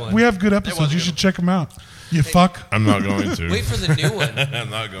we have good episodes. You should check them out. You fuck. I'm not going to. Wait for the new one.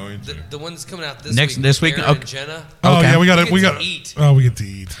 I'm not going to. The one that's coming out this week. Aaron and Jenna. Oh yeah, we got to eat. Oh, we get to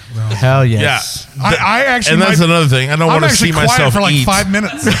eat. No. Hell yes. Yeah. I actually. And that's another thing. I don't want to see myself for like eat. 5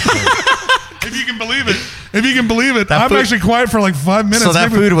 minutes. If you can believe it. I'm actually quiet for like 5 minutes. So that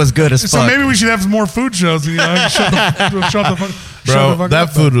food was good as fuck. So maybe we should have some more food shows. Shut the fuck. Bro,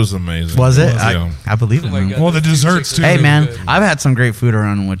 that food was amazing. Was it? I believe it. God, well, the desserts too. Hey man, I've had some great food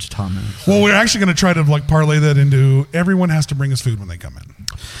around in Wichita, man. Well, we're actually going to try to like parlay that into everyone has to bring us food when they come in.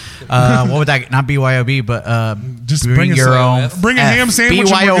 What would that? Not BYOB, but just bring your own. Bring a ham sandwich.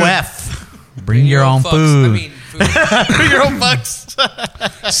 BYOF. Bring your own food. Bring your own bucks.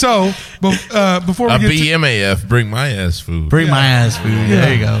 So before we get BMAF, bring my ass food. Bring my ass food. Yeah.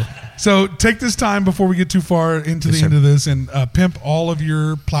 There you go. So take this time before we get too far into the end of this and pimp all of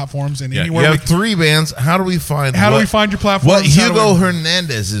your platforms and anywhere. You have 3 bands. How do we find your platforms? What Hugo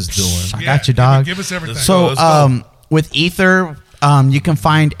Hernandez is doing? I got you, dog. Give us everything. So with Ether, you can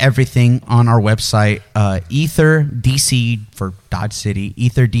find everything on our website. Ether DC for Dodge City.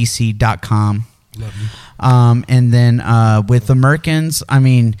 EtherDC.com. Love you. And then with the Merkins, I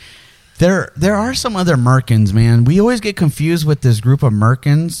mean, there are some other Merkins, man. We always get confused with this group of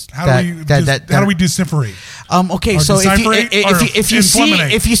Merkins. How do we decipherate? Okay, so if you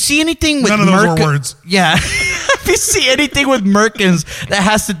see anything with none of those are words, yeah. If you see anything with Merkins that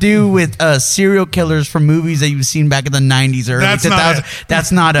has to do with serial killers from movies that you've seen back in the 90s or early 2000s,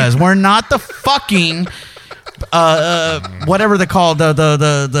 that's not us. We're not the fucking whatever they call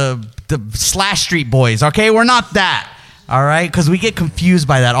the Slash Street Boys. Okay, we're not that. All right, because we get confused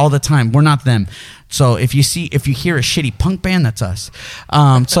by that all the time. We're not them. So if you hear a shitty punk band, that's us.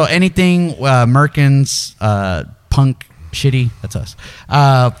 So anything Merkins, punk, shitty, that's us.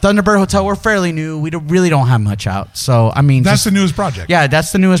 Thunderbird Hotel, we're fairly new. We really don't have much out. So I mean, that's the newest project. Yeah,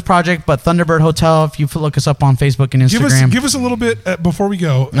 that's the newest project. But Thunderbird Hotel, if you look us up on Facebook and Instagram, give us a little bit before we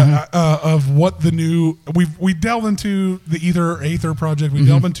go of what the new we delve into the Aether project. We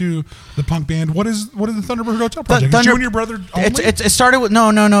delve into the punk band. What is the Thunderbird Hotel project? Is you and your brother only? It started with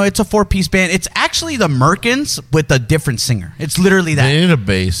no. It's a 4-piece band. It's actually the Merkins with a different singer. It's literally that. They need a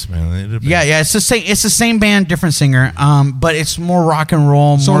bass, man. They need a bass. Yeah. It's the same. It's the same band, different singer. But it's more rock and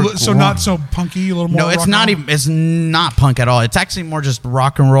roll. So not so punky. A little more. No, it's not even. It's not punk at all. It's actually more just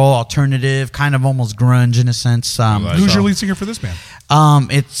rock and roll, alternative, kind of almost grunge in a sense. Who's your lead singer for this band?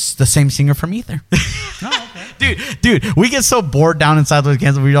 It's the same singer from Ether. Oh, okay. Dude, we get so bored down in Southwest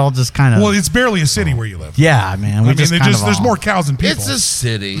Kansas. We all just kind of. Well, it's barely a city where you live. Yeah, man. There's more cows than people. It's a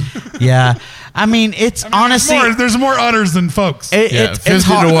city. Yeah, I mean, honestly, there's more udders than folks. 50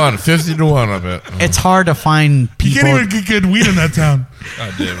 to 1. 50 to 1, I bet. It's hard to find people. You can't even get good weed in that town.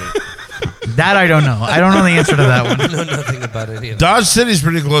 God damn it. That I don't know. I don't know the answer to that one. I know nothing about it either. Dodge City's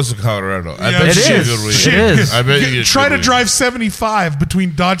pretty close to Colorado. I bet it you is. get good weed. It is. I bet you try to drive 75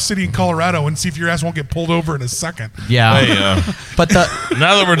 between Dodge City and Colorado and see if your ass won't get pulled over in a second. Yeah. Hey, but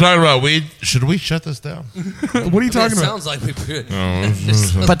now that we're talking about weed, should we shut this down? What are you talking about? Sounds like we could.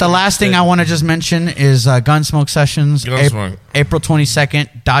 But the last thing I want to just mention is Gunsmoke Sessions, April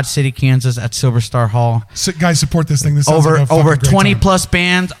 22nd, Dodge City, Kansas, at Silver Star Hall. So, guys, support this thing. This over 20 plus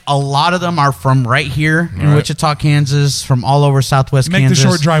bands. A lot of them are from right here in Wichita, Kansas, from all over Southwest Kansas. Make the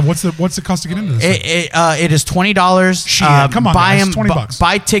short drive. What's the cost to get into this? It is $20. Come on, guys, $20.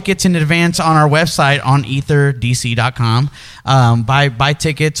 Buy tickets in advance on our website on EtherDC.com. Buy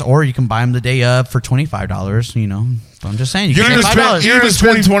tickets, or you can buy them the day of for $25. I'm just saying. You're gonna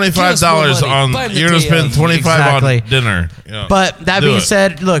spend $25 on. You're gonna spend $25 on dinner. Yeah. But that being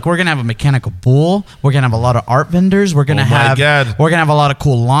said, look, we're gonna have a mechanical bull. We're gonna have a lot of art vendors. We're gonna have a lot of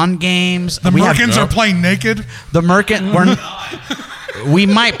cool lawn games. The Merkins are playing naked. The Merkin. We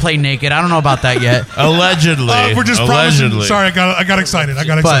might play naked. I don't know about that yet. Allegedly. We're just promising. Sorry, I got excited.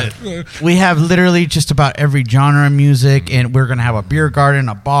 But we have literally just about every genre of music, and we're gonna have a beer garden,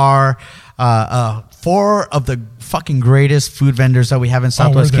 a bar, 4 of the fucking greatest food vendors that we have in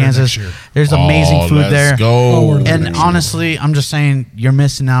Southwest Kansas. There's amazing food there. And honestly, I'm just saying, you're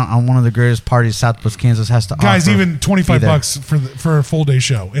missing out on one of the greatest parties Southwest Kansas has to offer. Guys, even $25 for a full day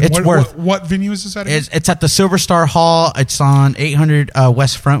show. And it's worth. What venue is this at again? It's at the Silver Star Hall. It's on 800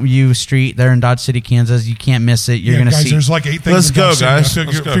 West Frontview Street there in Dodge City, Kansas. You can't miss it. You're gonna see. There's like 8 things. Let's go, guys. I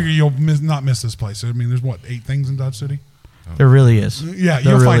figure you'll not miss this place. I mean, there's 8 things in Dodge City. There really is. Yeah,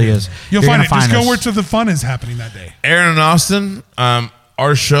 you'll find it. You'll find it. Just go where the fun is happening that day. Aaron and Austin,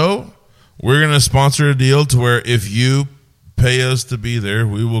 our show, we're going to sponsor a deal to where if you pay us to be there,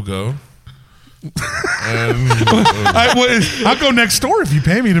 we will go. I'll go next door if you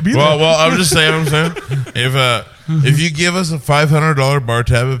pay me to be there. Well, I'm just saying. If you give us a $500 bar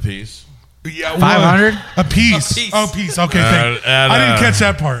tab apiece. Yeah, 500 a piece. Oh, piece. Okay, I didn't catch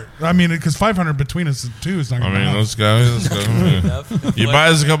that part. I mean, because 500 between us two is not going to be let's go. You buy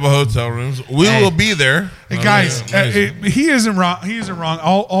us a couple hotel rooms. We will be there. Hey, guys, he isn't wrong. He isn't wrong.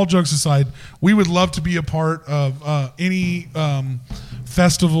 All jokes aside, we would love to be a part of any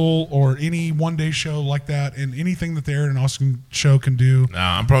festival or any one-day show like that, and anything that the Aaron and Austin show can do.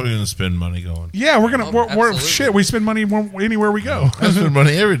 Nah, I'm probably going to spend money going. Yeah, we spend money anywhere we go. I spend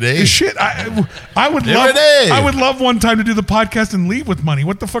money every day. Shit, I would love one time to do the podcast and leave with money.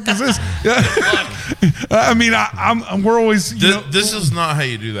 What the fuck is this? I mean, we're always. This is not how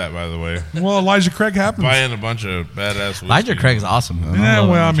you do that, by the way. Well, Elijah Craig happens. Buying a bunch of badass whiskey. Elijah Craig's awesome. Yeah,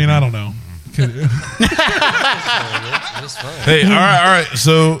 well, I mean, I don't know. Hey, all right.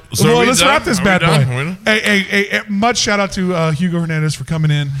 So let's wrap this bad boy. Hey, much shout out to Hugo Hernandez for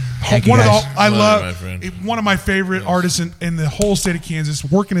coming in. One of my favorite artists in the whole state of Kansas,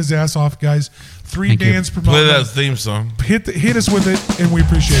 working his ass off, guys. 3 bands per month. Play that theme song. Hit us with it, and we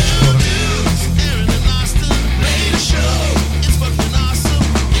appreciate you, brother.